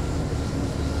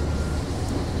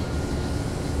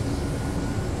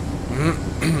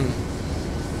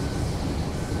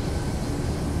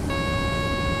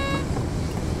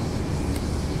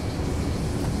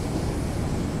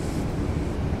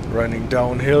 Running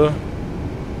downhill.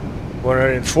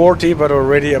 140, but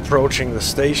already approaching the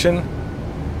station.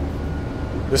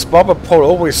 This bobber pole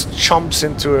always jumps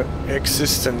into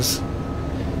existence.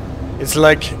 It's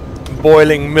like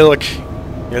boiling milk.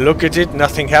 You look at it,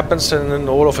 nothing happens, and then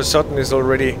all of a sudden it's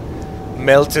already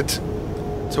melted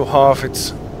to half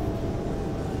its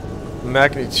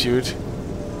magnitude.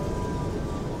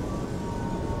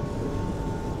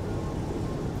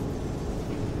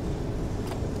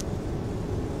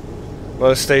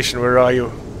 Well, station, where are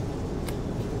you?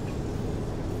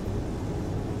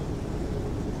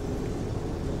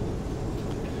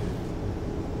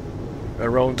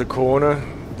 Around the corner.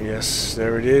 Yes,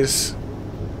 there it is.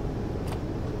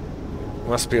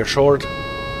 Must be a short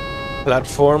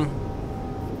platform.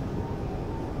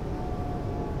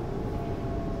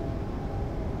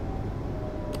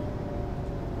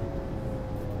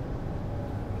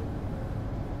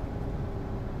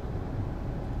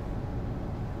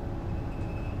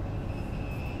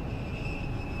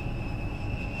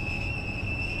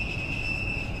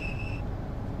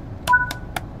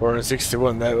 Or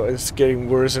 61, that is getting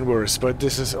worse and worse, but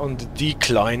this is on the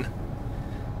decline.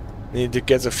 Need to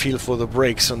get a feel for the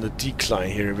brakes on the decline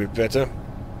here a bit better.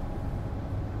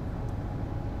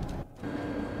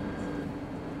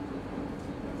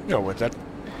 No, but that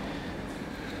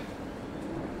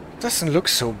doesn't look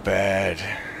so bad.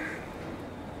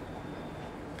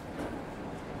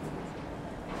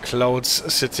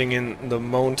 Clouds sitting in the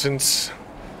mountains.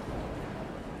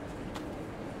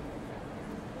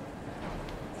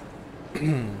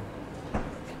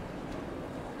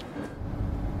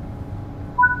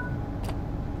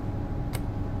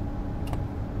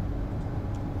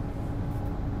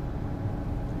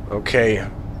 Okay.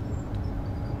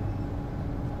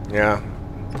 Yeah.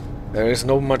 There is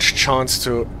no much chance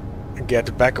to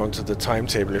get back onto the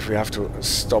timetable if we have to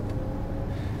stop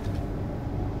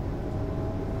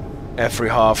every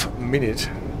half minute.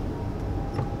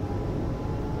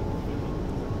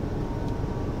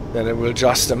 Then it will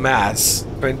just amass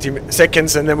 20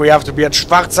 seconds and then we have to be at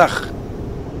Schwarzach.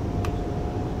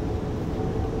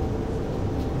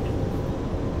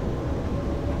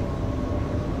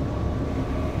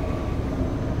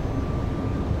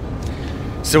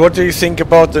 So what do you think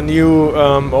about the new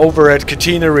overhead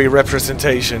catenary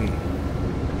representation?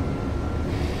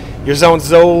 You sound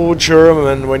so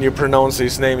German when you pronounce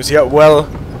these names. Yeah, well,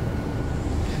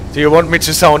 do you want me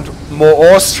to sound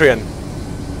more Austrian?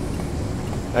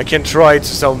 I can try to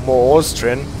sound more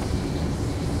Austrian.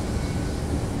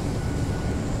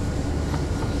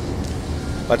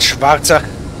 But Schwarzach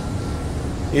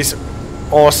is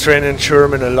Austrian and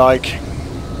German alike,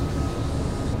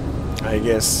 I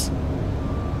guess.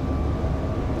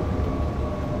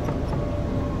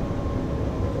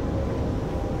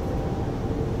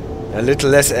 A little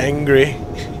less angry.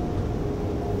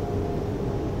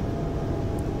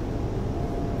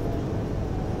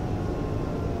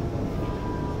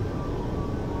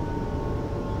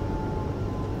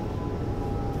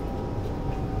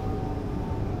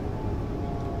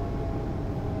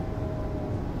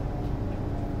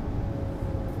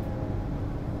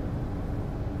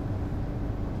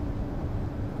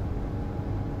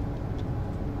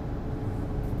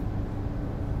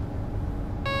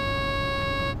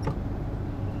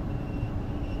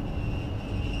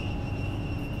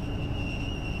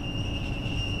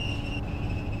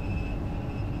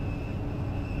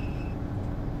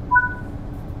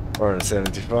 Or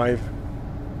 75.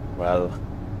 Well,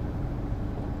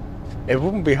 it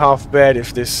wouldn't be half bad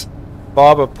if this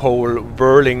barber pole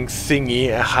whirling thingy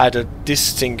had a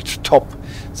distinct top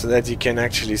so that you can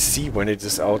actually see when it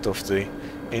is out of the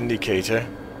indicator.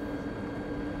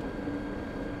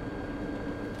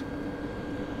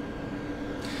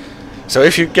 So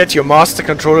if you get your master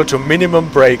controller to minimum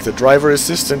brake, the driver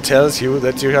assistant tells you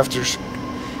that you have to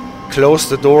close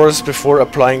the doors before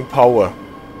applying power.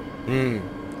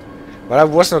 But I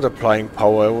was not applying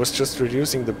power, I was just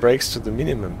reducing the brakes to the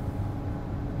minimum.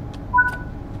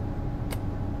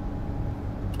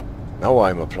 Now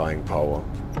I'm applying power.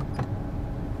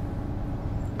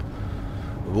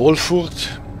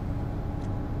 Wohlfurt.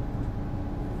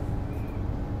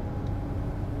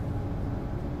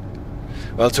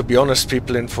 Well, to be honest,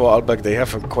 people in Vorarlberg, they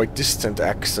have a quite distant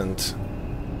accent.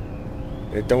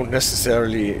 They don't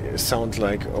necessarily sound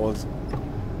like all...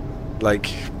 like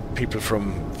people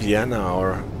from Vienna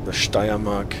or the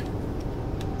Steiermark.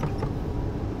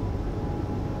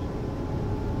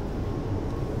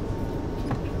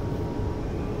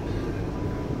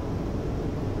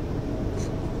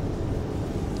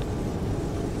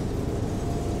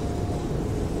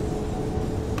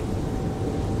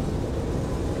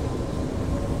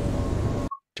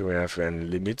 Do we have any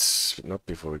limits? Not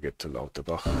before we get to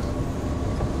Lauterbach.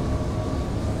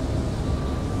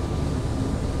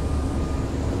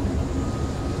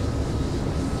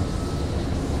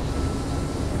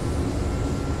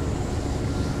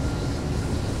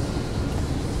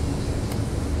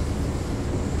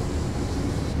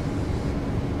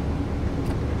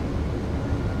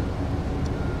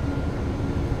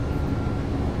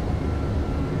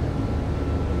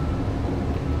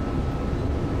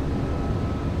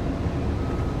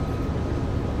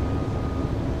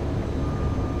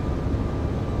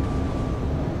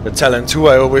 The Talent 2,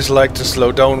 I always like to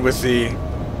slow down with the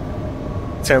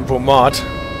tempomat.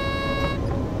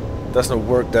 Does not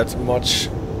work that much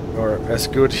or as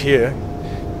good here.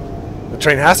 The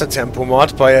train has a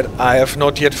tempomat, but I have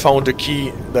not yet found a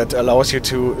key that allows you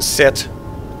to set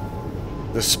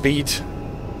the speed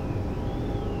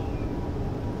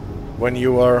when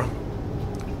you are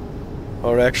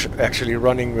actually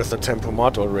running with the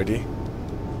tempomat already.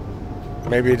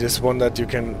 Maybe it is one that you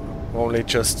can only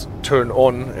just turn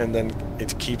on and then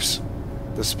it keeps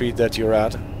the speed that you're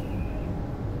at,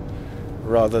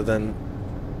 rather than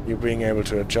you being able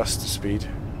to adjust the speed.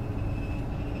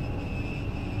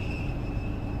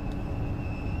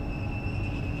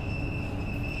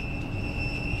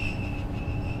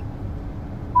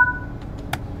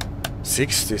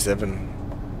 $67.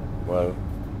 Well,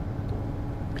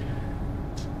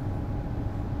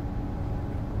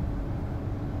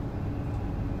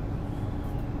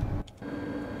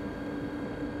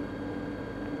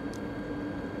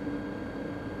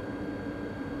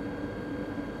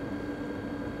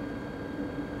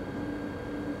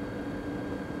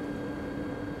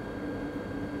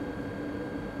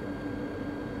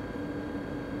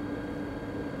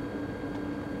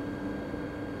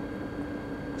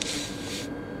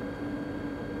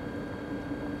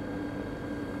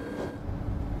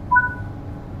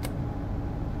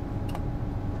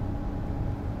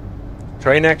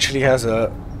 train actually has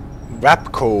a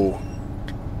Wapco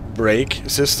brake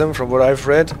system from what I've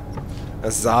read. A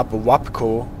Saab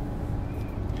Wapco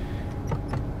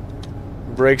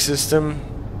brake system.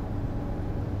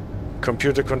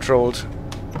 Computer controlled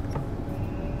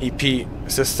EP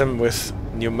system with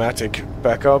pneumatic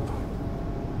backup.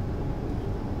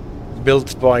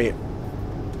 Built by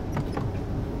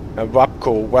a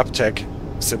Wapco Wabtec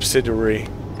subsidiary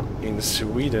in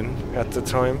Sweden at the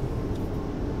time.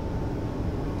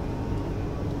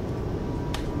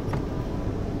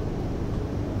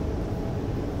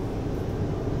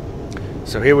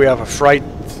 So here we have a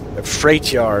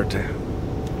freight yard.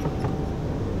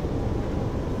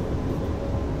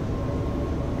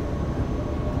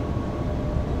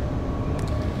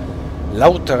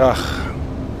 Lauterach.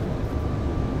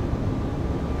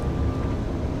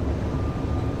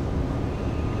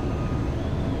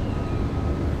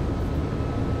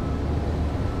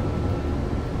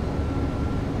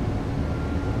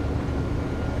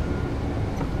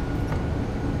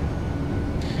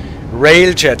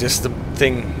 Railjet is the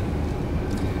thing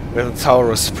with the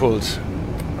Taurus pulled.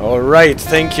 Alright,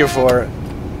 thank you for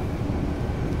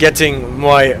getting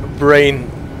my brain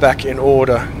back in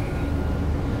order.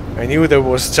 I knew there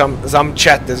was some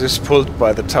chat that is pulled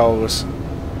by the Taurus.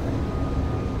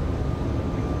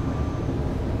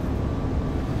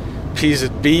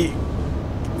 PZB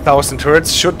 1000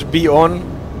 Hertz should be on.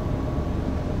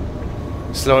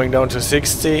 Slowing down to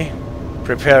 60.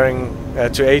 Preparing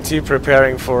to 80.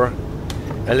 Preparing for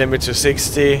a limit to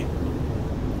 60.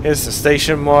 Here's the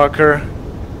station marker.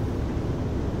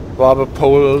 Barber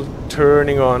pole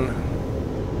turning on.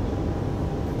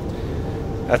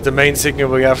 At the main signal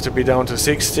we have to be down to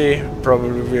 60.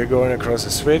 Probably we are going across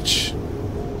a switch.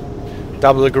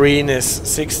 Double green is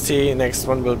 60. Next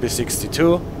one will be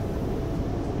 62.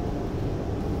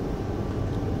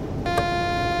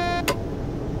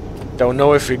 Don't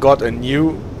know if we got a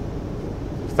new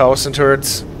 1000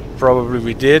 Hertz. Probably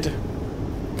we did.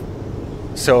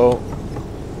 So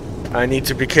I need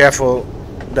to be careful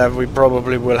that we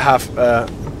probably will have a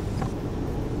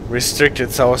restricted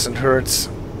 1000 Hertz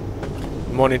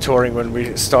monitoring when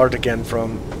we start again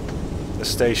from the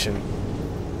station.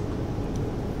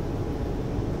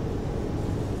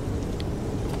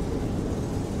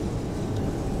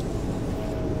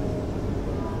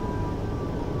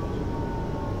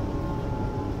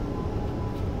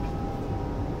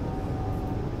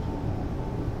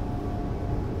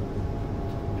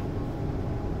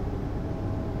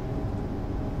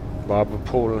 Barber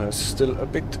pole has still a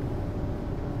bit.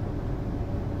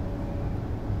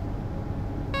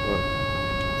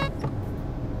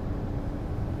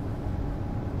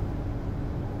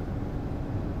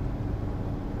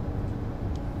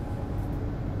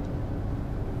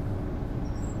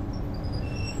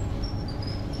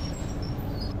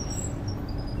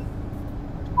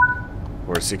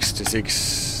 Or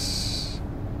 66.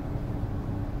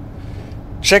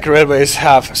 Czech railways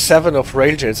have 7 of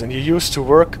railjets, and you used to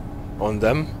work on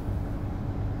them.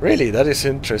 Really, that is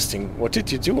interesting. What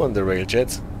did you do on the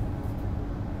railjets?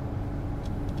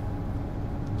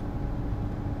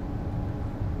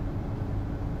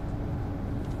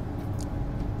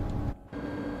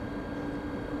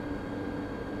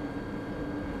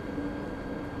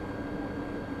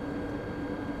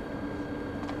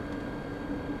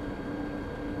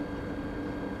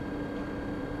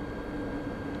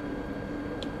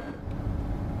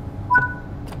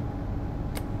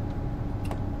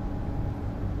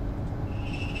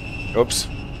 Oops,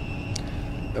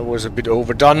 that was a bit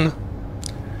overdone.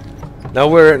 Now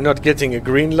we're not getting a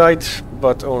green light,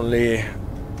 but only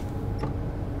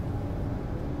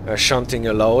a shunting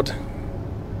allowed.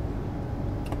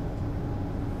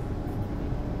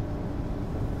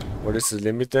 What is the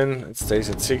limit then? It stays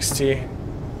at 60.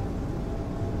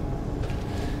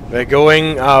 We're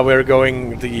going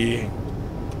the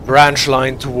branch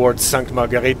line towards St.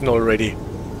 Margareten already.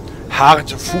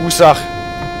 Hartfußach.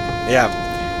 Yeah.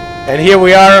 And here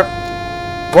we are.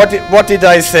 What did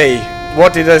I say?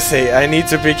 What did I say? I need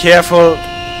to be careful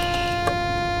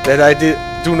that I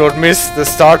do not miss the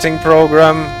starting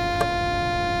program.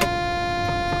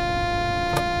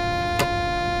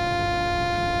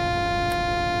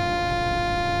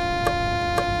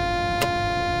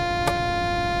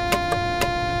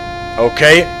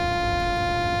 Okay.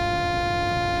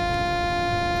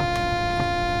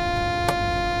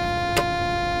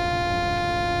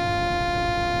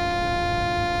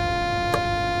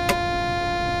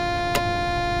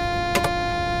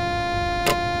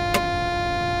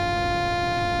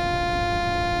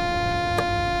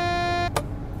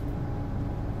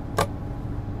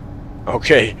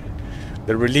 Okay,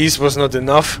 the release was not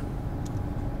enough,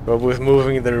 but with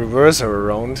moving the reverser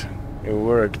around, It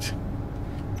worked.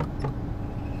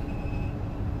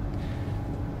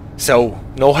 So,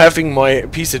 now having my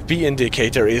PZB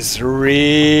indicator is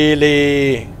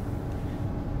really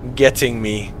getting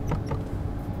me.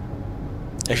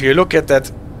 If you look at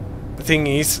that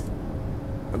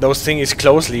those thingies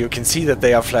closely, you can see that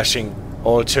they are flashing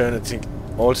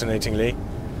alternatingly.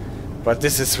 But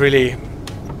this is really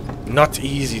not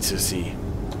easy to see.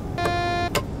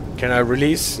 Can I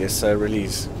release? Yes, I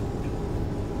release.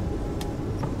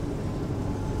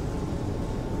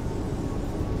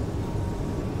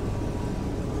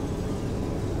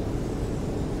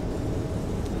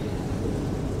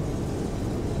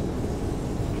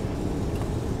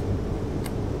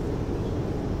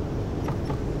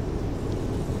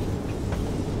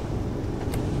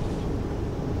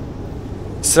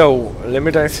 So,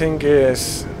 limit I think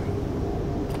is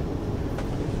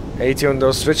 80 on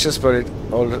those switches, but it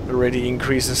already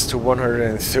increases to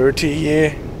 130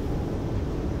 here.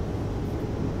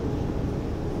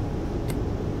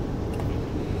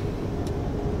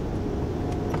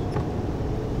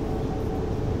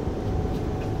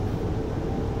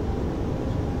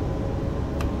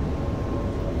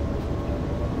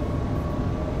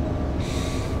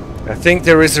 I think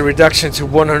there is a reduction to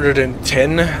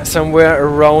 110 somewhere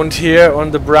around here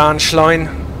on the branch line.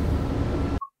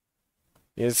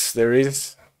 Yes, there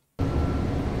is.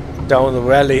 Down the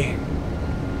valley.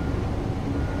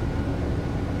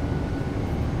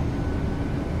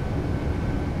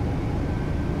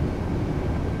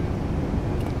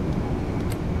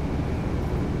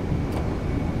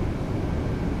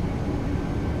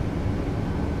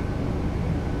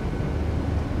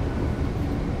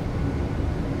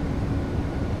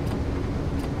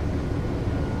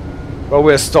 But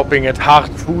we're stopping at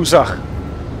Hartfusach.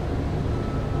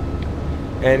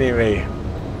 Anyway.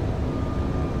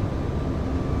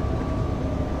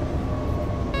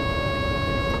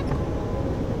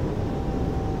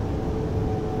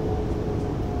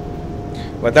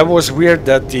 But that was weird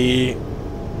that the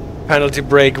penalty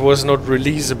brake was not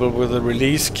releasable with a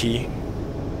release key.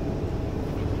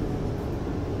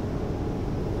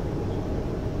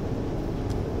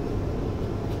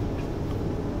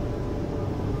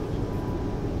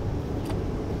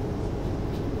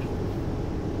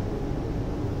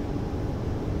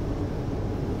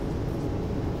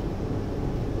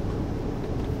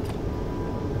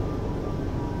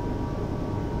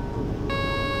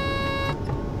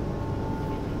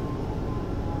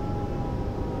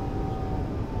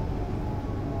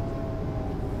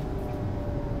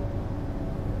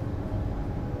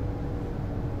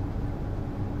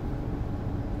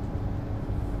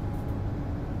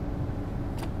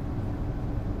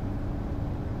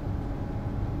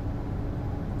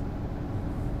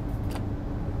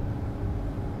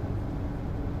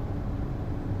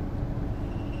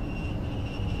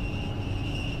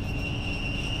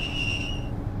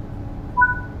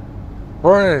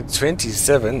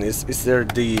 $427 is there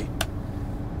the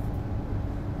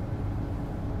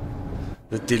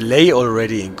delay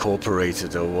already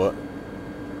incorporated or what?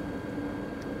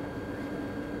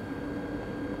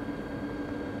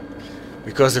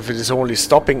 Because if it is only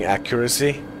stopping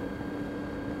accuracy.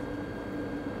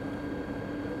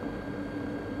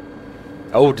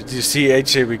 Oh, did you see,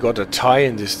 AJ, we got a tie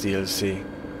in this DLC.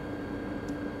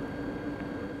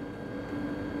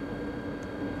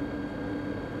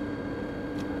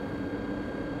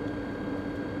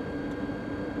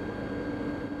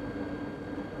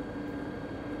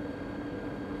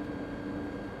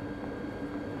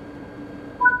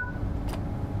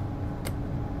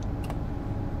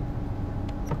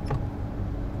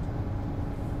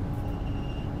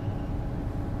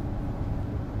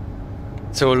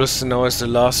 So Lustenau is the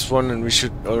last one and we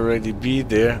should already be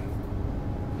there.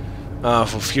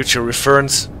 For future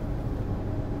reference.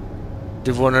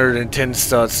 The 110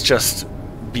 starts just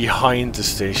behind the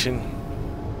station.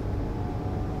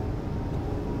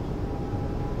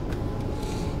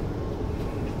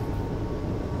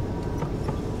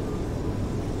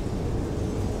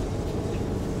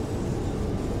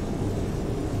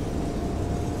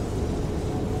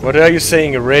 What are you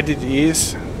saying Reddit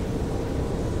is?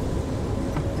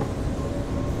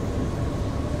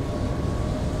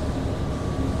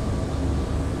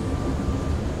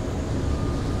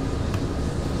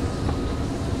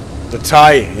 The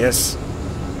tie, yes.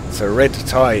 It's a red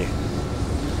tie.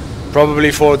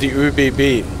 Probably for the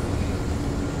ÖBB.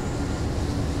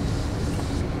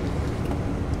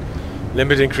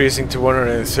 Limit increasing to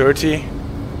 130.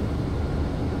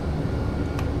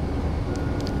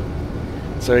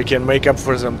 So you can make up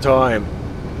for some time.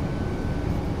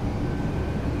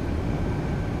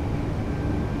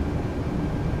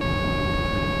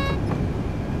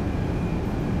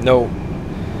 No.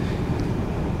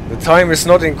 The time is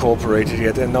not incorporated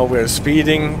yet, and now we're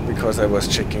speeding because I was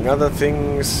checking other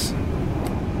things.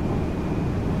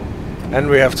 And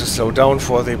we have to slow down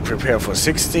for the prepare for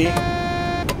 60.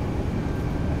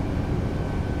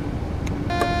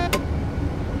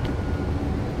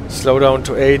 Slow down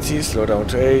to 80, slow down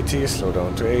to 80, slow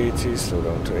down to 80, slow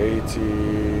down to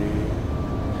 80.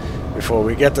 Before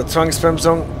we get the trunk spam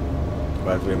song.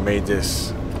 But we made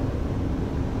this.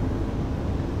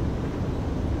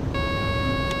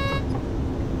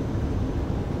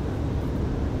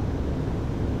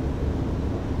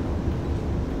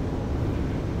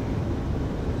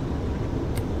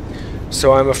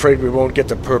 So I'm afraid we won't get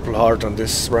the purple heart on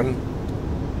this run.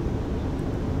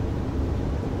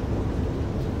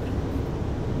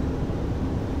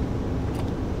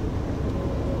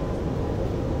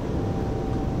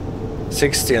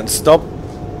 "60 and stop"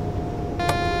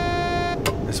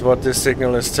 is what this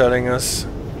signal is telling us.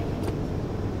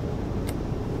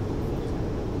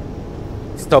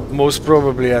 Stop most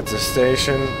probably at the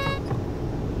station.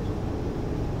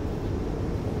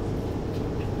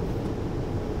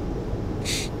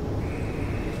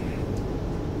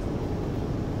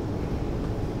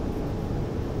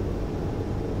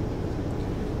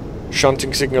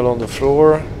 Shunting signal on the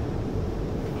floor.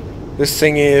 This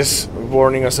thing is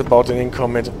warning us about an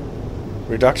incoming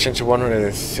reduction to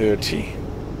 130.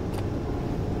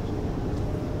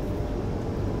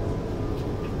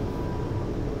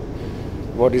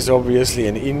 What is obviously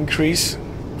an increase.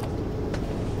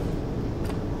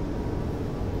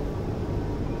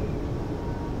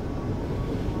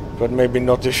 But maybe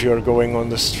not if you're going on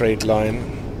the straight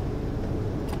line.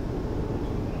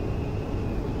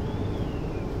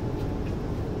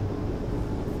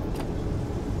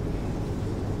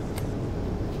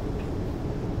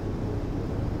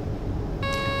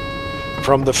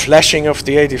 From the flashing of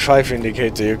the 85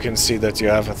 indicator, you can see that you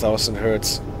have 1000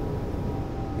 Hertz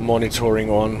monitoring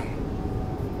on.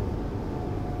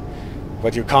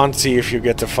 But you can't see if you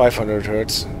get to 500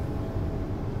 Hertz.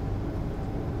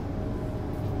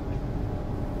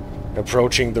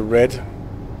 Approaching the red.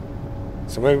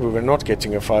 So maybe we're not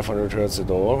getting a 500 Hertz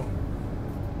at all.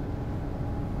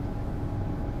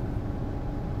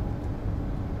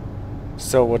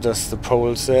 So what does the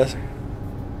poll say?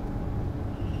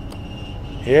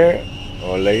 Here,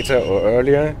 or later, or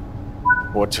earlier,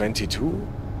 or 22?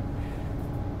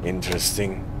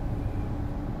 Interesting.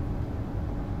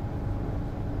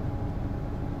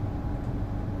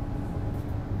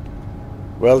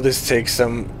 Well, this takes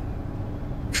some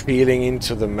feeling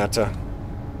into the matter.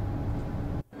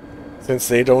 Since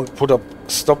they don't put up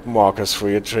stop markers for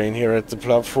your train here at the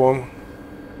platform.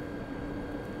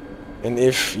 And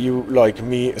if you, like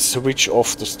me, switch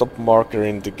off the stop marker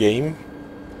in the game,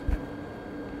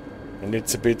 and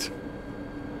it's a bit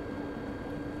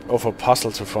of a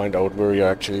puzzle to find out where you're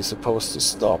actually supposed to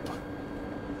stop.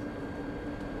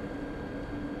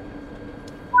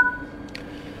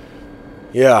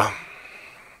 Yeah.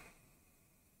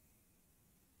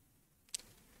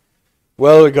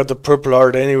 Well, we got the purple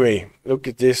heart anyway. Look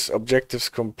at this. Objectives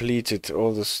completed.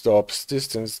 All the stops.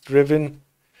 Distance driven.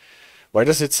 Why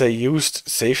does it say used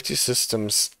safety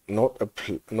systems not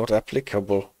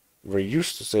applicable? We're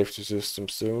used to safety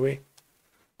systems, do we?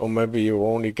 Or maybe you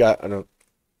only got a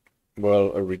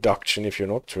reduction if you're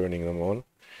not turning them on.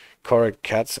 Correct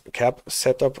cap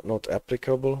setup not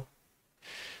applicable.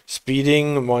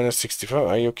 Speeding minus 65.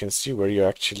 Ah, you can see where you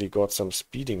actually got some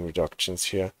speeding reductions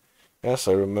here. Yes,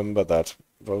 I remember that.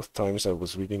 Both times I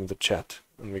was reading the chat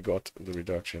and we got the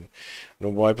reduction. No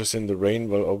wipers in the rain.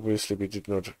 Well, obviously we did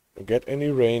not get any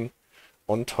rain.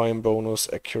 On-time bonus,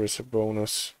 accuracy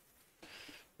bonus.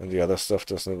 And the other stuff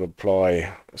does not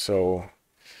apply. So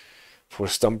for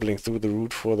stumbling through the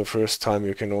route for the first time,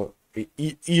 you can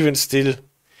even still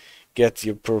get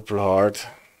your purple heart.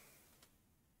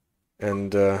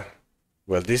 And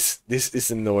well, this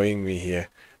is annoying me here.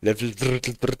 Level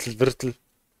vrtl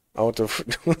out of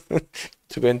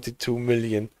 22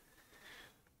 million.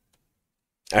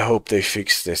 I hope they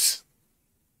fix this,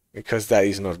 because that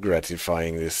is not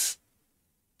gratifying, this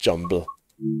jumble.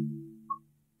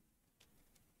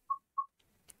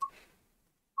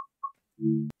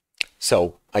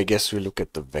 So, I guess we look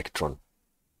at the Vectron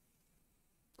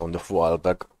on the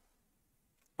Vorarlberg.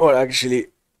 Well, actually,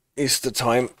 is the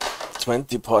time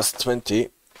 20 past 20.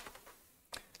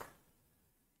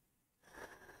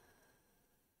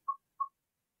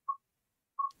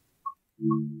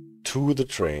 To the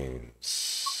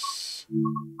trains.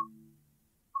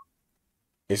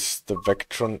 Is the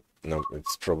Vectron... No,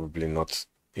 it's probably not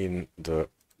in the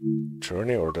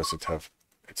journey, or does it have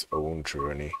its own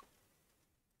journey?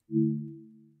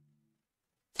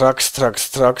 Trucks,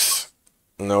 trucks, trucks.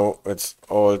 No, it's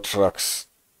all trucks.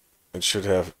 It should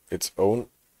have its own.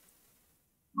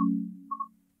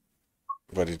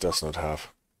 But it does not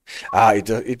have. Ah,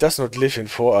 it does not live in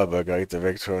Vorarlberg, right? The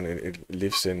Vectron, it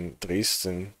lives in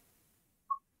Dresden.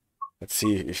 Let's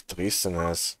see if Dresden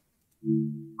has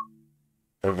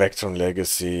a Vectron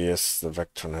legacy. Yes, the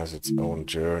Vectron has its own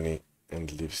journey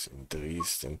and lives in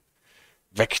Dresden.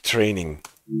 Vectraining.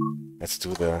 Let's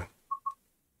do the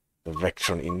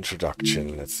Vectron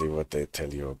Introduction. Let's see what they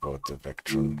tell you about the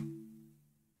Vectron.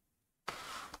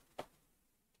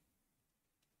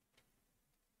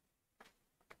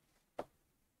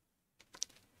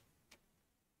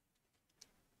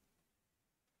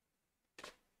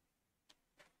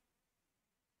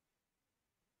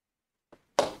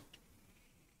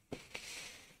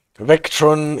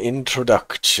 Vectron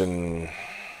Introduction.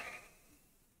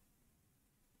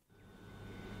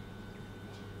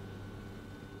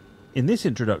 In this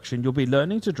introduction, you'll be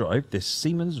learning to drive this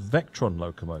Siemens Vectron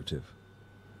locomotive.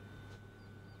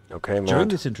 Okay, Matt. During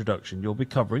this introduction, you'll be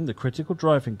covering the critical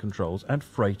driving controls and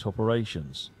freight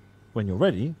operations. When you're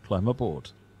ready, climb aboard.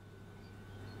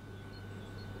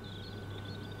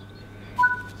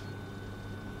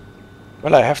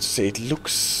 Well, I have to say, it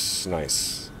looks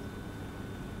nice.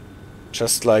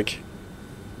 Just like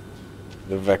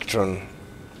the Vectron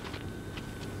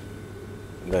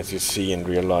that you see in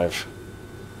real life.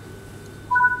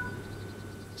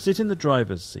 Sit in the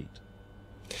driver's seat.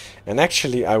 And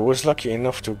actually, I was lucky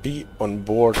enough to be on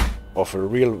board of a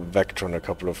real Vectron a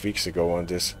couple of weeks ago on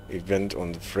this event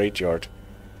on the freight yard.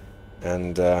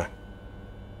 And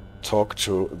talk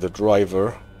to the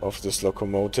driver of this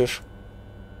locomotive.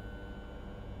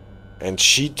 And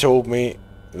she told me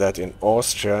that in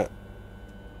Austria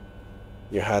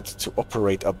you had to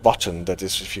operate a button. That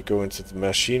is, if you go into the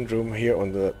machine room here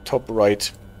on the top right,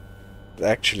 it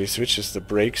actually switches the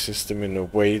brake system in a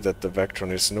way that the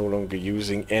Vectron is no longer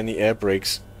using any air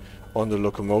brakes on the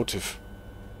locomotive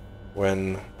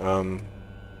when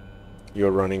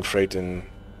you're running freight in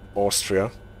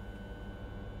Austria.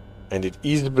 And it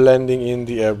is blending in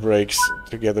the air brakes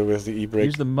together with the e-brake.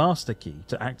 Use the master key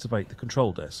to activate the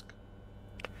control desk.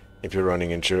 If you're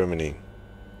running in Germany.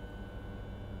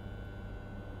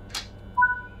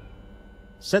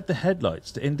 Set the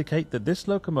headlights to indicate that this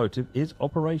locomotive is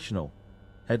operational.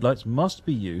 Headlights must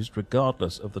be used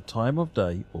regardless of the time of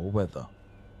day or weather.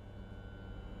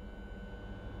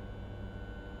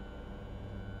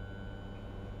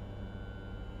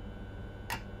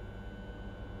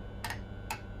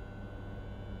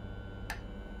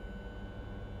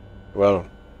 Well,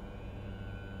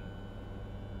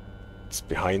 it's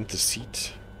behind the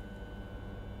seat.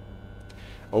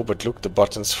 Oh, but look, the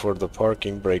buttons for the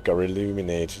parking brake are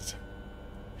illuminated.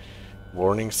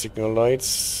 Warning signal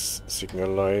lights,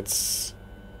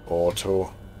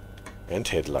 auto, and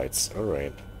headlights.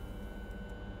 Alright.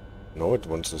 No, it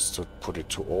wants us to put it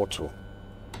to auto.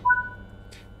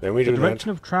 Then we do The that. direction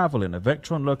of travel in a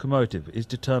Vectron locomotive is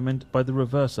determined by the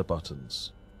reverser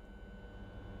buttons.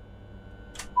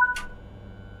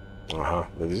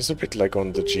 This is a bit like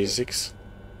on the G6.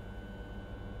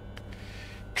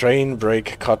 Train,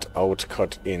 brake, cut out,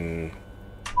 cut in.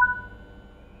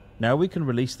 Now we can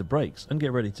release the brakes and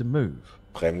get ready to move.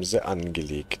 Bremse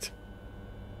angelegt.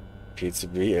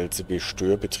 PCB, LCB,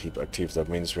 Störbetrieb active. That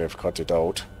means we have cut it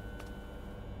out.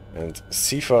 And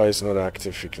CIFA is not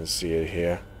active, you can see it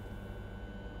here.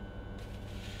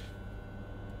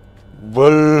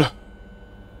 Well,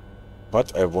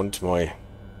 but I want my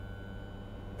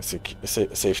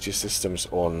safety systems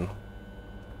on.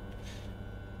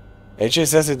 AJ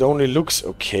says it only looks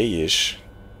okay-ish.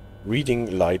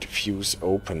 Reading light fuse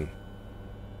open.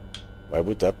 Why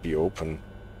would that be open?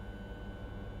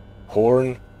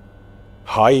 Horn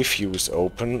high fuse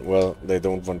open. Well, they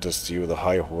don't want us to use the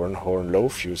high horn. Horn low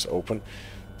fuse open.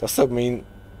 Does that mean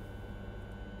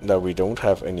that we don't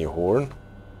have any horn?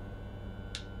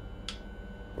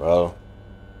 Well,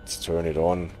 let's turn it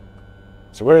on.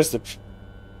 So where is the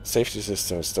safety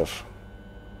system stuff?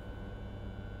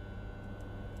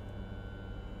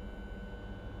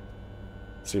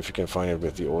 See if we can find it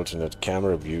with the alternate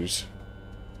camera views.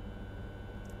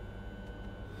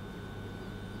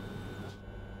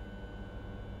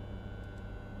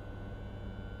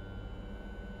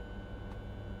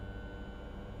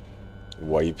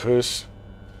 Wipers.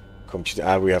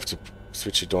 Computer. We have to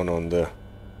switch it on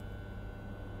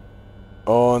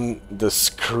the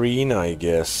screen, I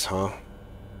guess, huh?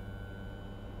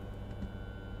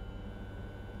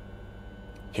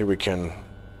 Here we can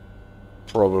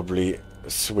probably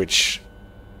switch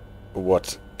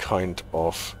what kind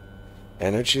of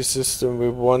energy system we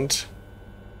want.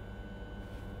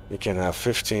 You can have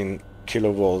 15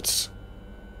 kilovolts,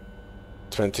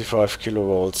 25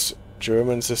 kilovolts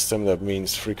German system, that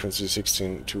means frequency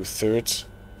 16 2/3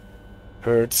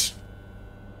 hertz,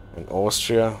 and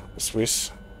Austria,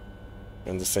 Swiss,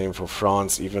 and the same for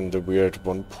France, even the weird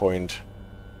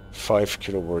 1.5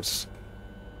 kilovolts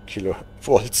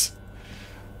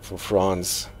for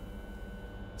France.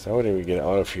 So how do we get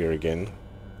out of here again?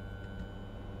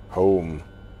 Home.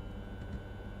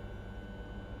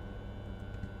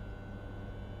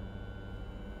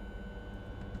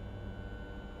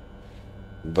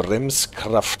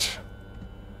 Bremskraft,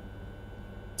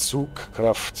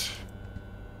 Zugkraft,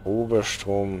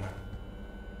 Oberstrom,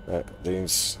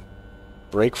 things,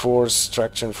 brake force,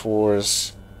 traction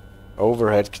force,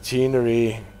 overhead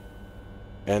catenary,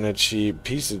 energy,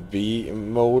 PCB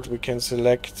mode we can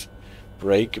select,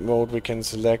 brake mode we can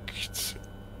select,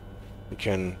 we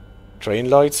can train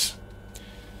lights,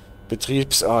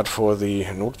 Betriebsart for the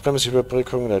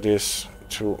Notbremsüberbrückung, that is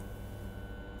to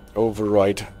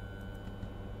override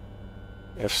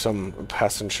if some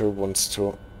passenger wants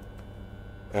to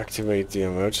activate the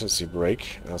emergency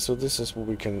brake. So this is what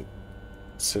we can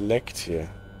select here.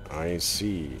 I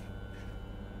see.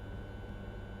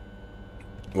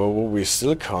 Well, what we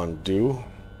still can't do,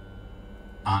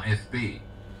 AFB,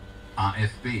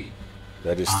 AFB,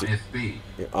 that is AFB,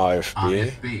 the AFB.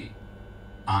 AFB,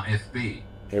 AFB.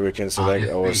 Here we can select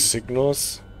our AFB.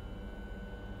 signals.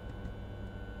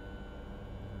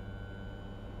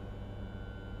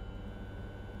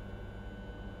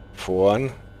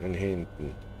 Vorn and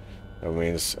hinten. That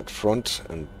means at front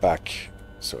and back.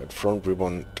 So at front we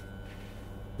want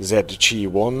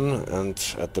ZG1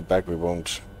 and at the back we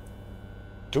won't.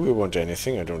 Do we want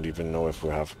anything? I don't even know if we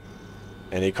have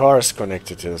any cars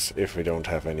connected to us. If we don't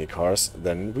have any cars,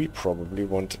 then we probably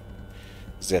want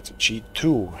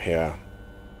ZG2 here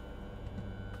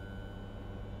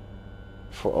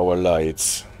for our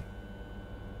lights.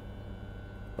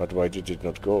 But why did it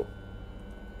not go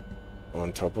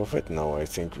on top of it? Now I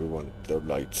think we want the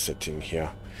light setting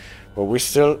here. But we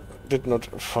still did not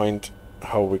find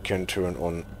how we can turn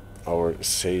on our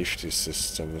safety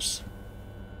systems.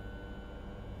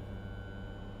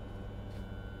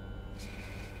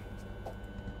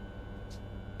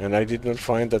 And I did not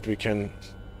find that we can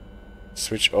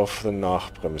switch off the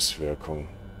Nachbremswirkung.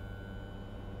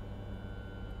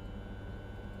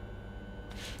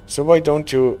 So why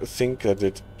don't you think that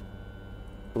it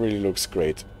really looks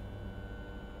great,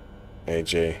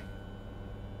 AJ?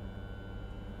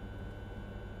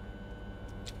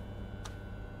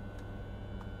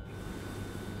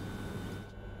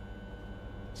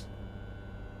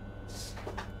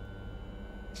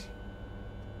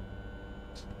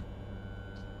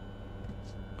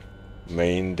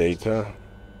 Main data.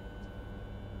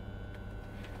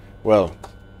 Well,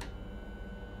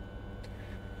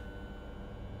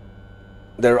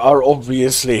 there are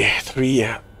obviously 3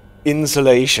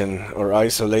 insulation or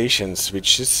isolation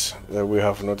switches that we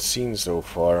have not seen so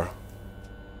far.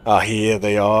 Ah, here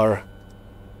they are.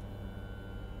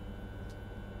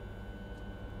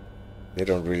 They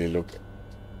don't really look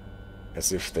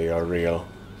as if they are real.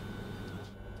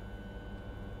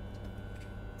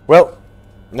 Well,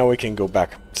 now we can go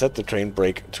back. Set the train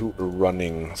brake to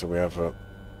running. So we have a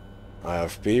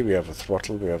IFB, we have a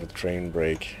throttle, we have a train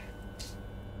brake.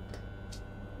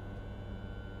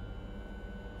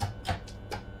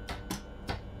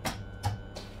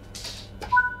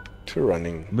 To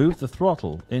running. Move the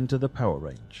throttle into the power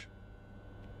range.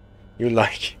 You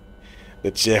like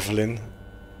the Javelin?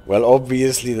 Well,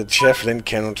 obviously the Javelin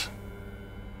cannot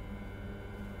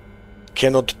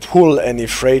pull any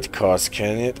freight cars,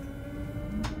 can it?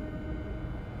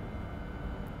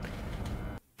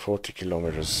 40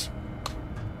 kilometers.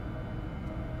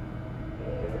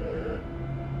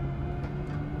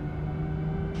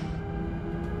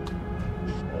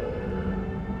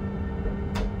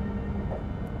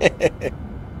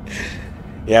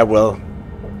 Yeah, well.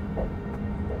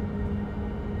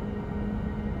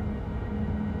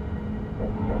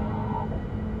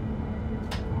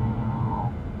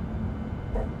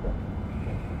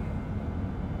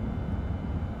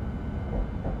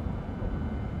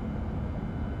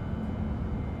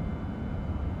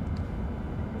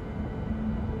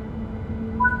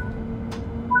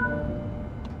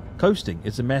 Coasting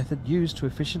is a method used to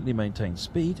efficiently maintain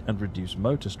speed and reduce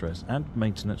motor stress and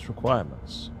maintenance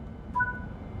requirements.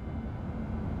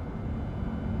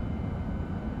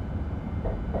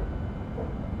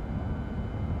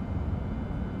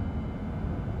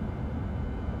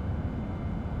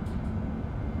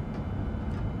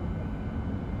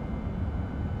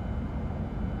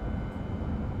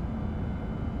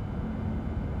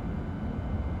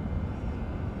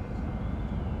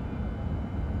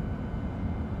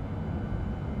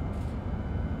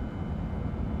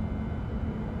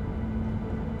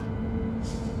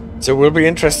 So it will be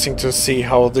interesting to see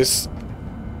how this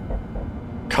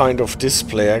kind of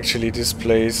display actually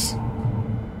displays.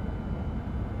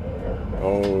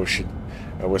 Oh shit,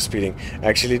 I was speeding.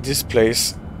 Actually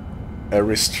displays a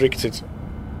restricted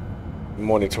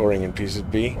monitoring in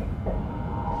PCB.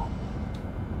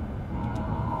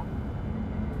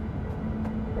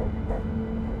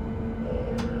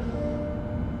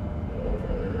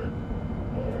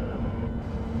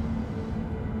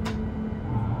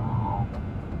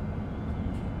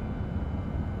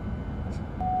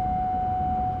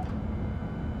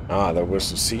 Ah, that was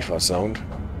the CFA sound.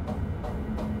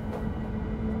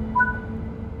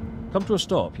 Come to a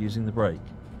stop using the brake.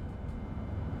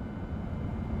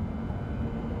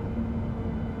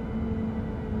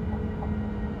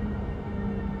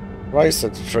 Why is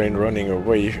that train running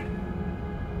away?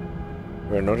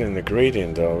 We're not in the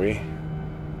gradient, are we?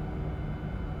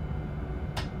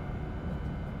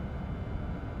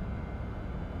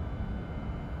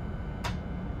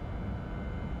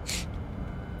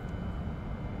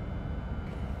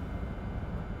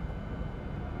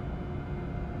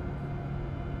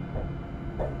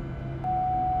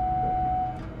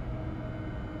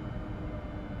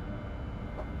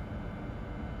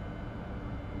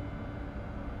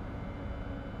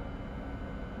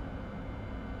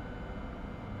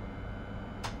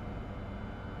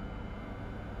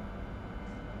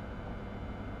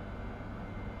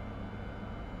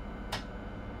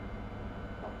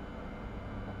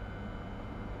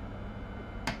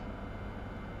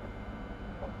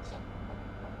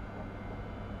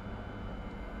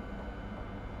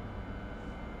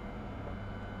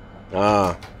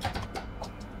 Ah.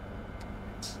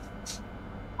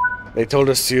 They told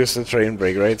us to use the train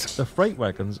brake, right? The freight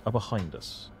wagons are behind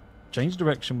us. Change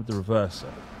direction with the reverser,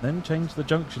 then change the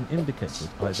junction indicated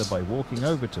either by walking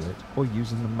over to it or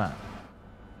using the map.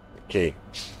 Okay.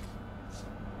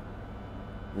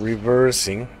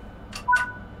 Reversing.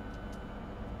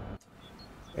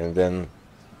 And then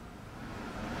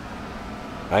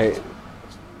I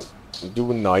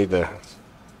do neither.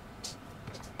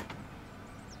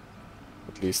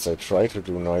 At least I try to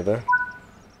do neither.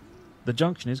 The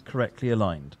junction is correctly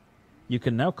aligned. You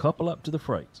can now couple up to the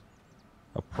freight.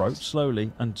 Approach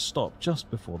slowly and stop just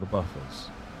before the buffers.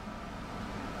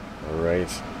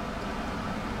 Alright.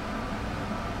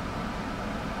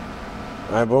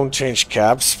 I won't change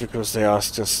cabs because they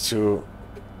asked us to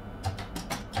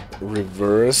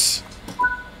reverse.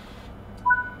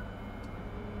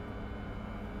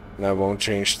 And I won't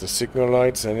change the signal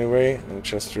lights anyway. I'm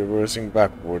just reversing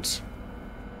backwards.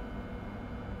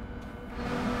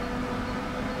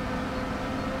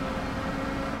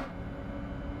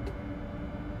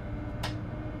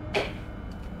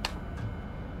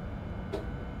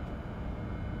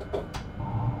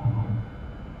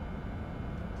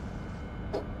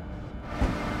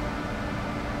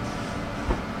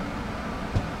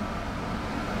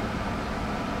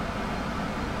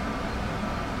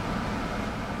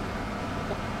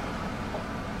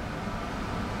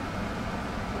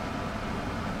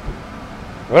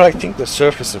 Well, I think the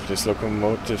surface of this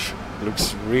locomotive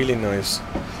looks really nice.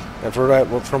 And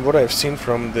from what I've seen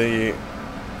from the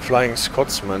Flying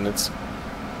Scotsman, it's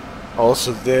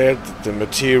also there that the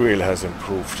material has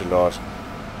improved a lot.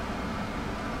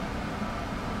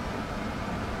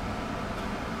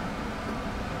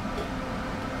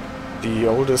 The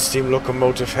older steam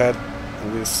locomotive had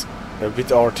this a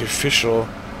bit artificial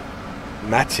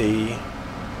matte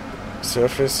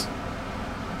surface,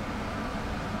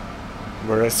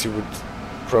 whereas you would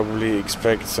probably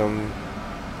expect some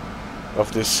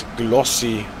of this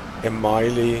glossy,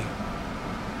 emily,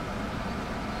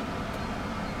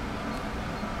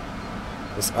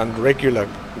 this unregular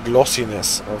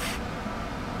glossiness of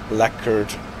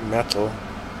lacquered metal.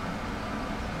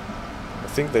 I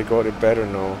think they got it better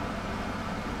now.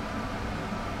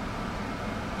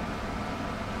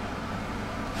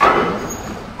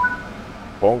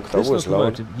 Bonk, that This was loud.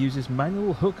 locomotive uses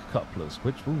manual hook couplers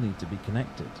which will need to be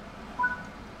connected.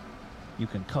 You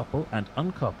can couple and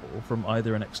uncouple from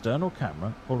either an external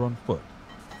camera or on foot.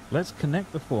 Let's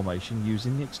connect the formation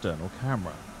using the external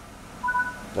camera.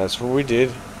 That's what we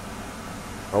did.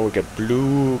 Oh, we get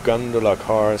blue gondola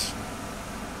cars.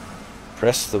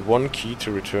 Press the 1 key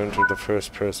to return to the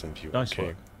first person view. Nice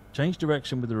work. Change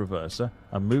direction with the reverser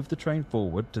and move the train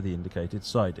forward to the indicated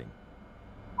siding.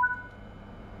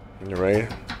 Right.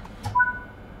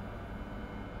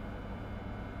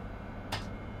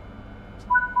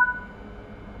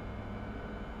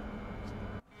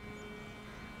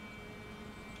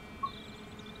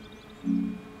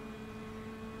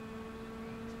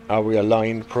 Are we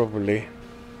aligned properly?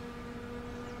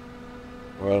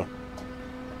 Well,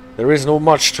 There is no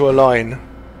much to align.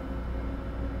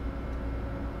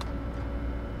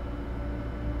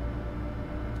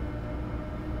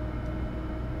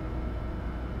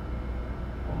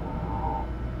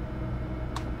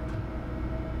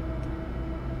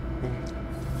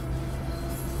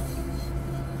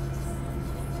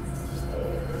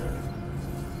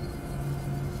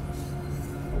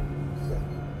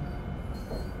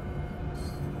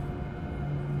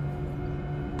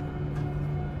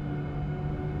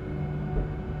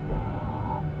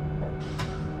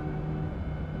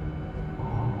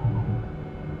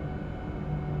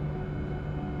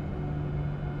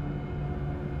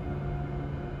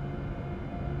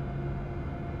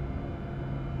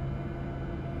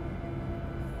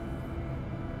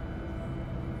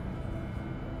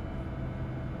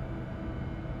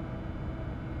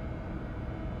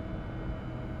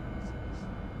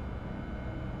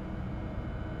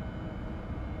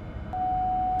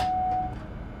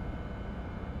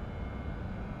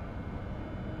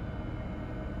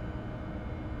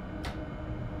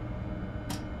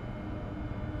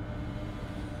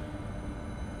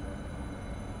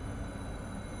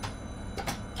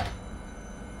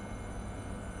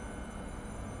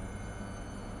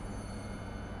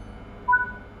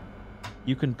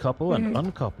 You can couple and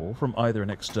uncouple from either an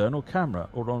external camera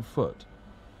or on foot.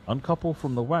 Uncouple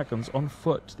from the wagons on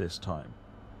foot this time.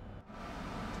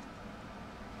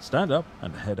 Stand up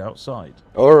and head outside.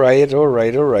 Alright,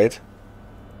 alright, alright.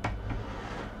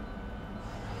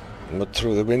 Not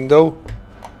through the window,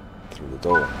 through the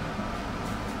door.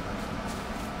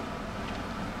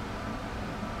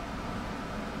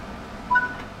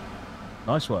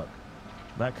 Nice work.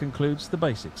 That concludes the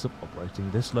basics of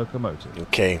operating this locomotive.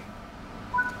 Okay.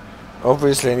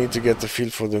 Obviously I need to get the feel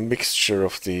for the mixture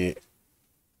of the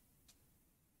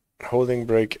holding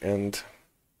brake and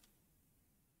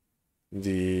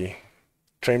the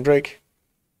train brake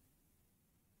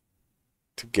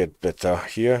to get better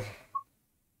here.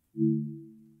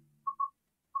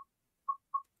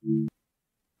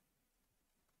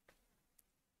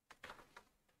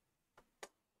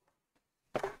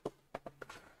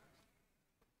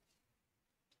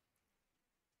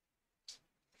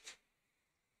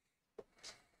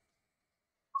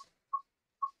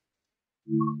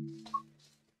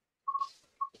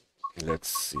 Let's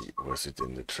see, was it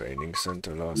in the training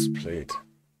center last played?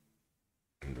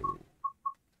 No.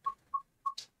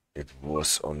 It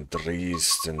was on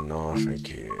Dresden, Norfolk.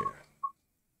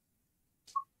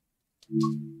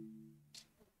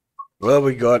 Well,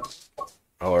 we got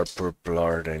our purple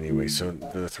art anyway, so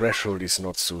the threshold is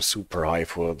not so super high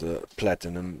for the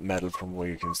platinum medal, from what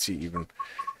you can see, even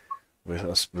with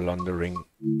us blundering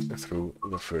through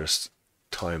the first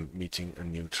time meeting a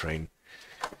new train.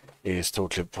 It is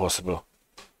totally possible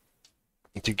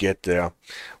to get there.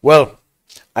 Well,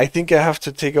 I think I have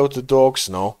to take out the dogs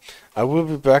now. I will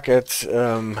be back at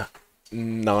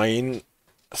 9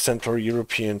 Central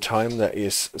European time, that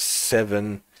is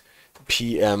 7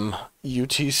 PM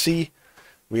UTC,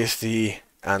 with the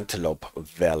Antelope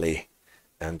Valley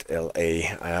and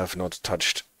LA. I have not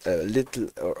touched a little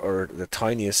or the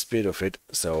tiniest bit of it,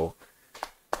 so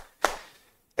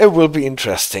it will be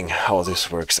interesting how this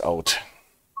works out.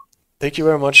 Thank you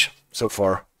very much so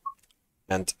far,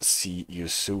 and see you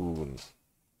soon.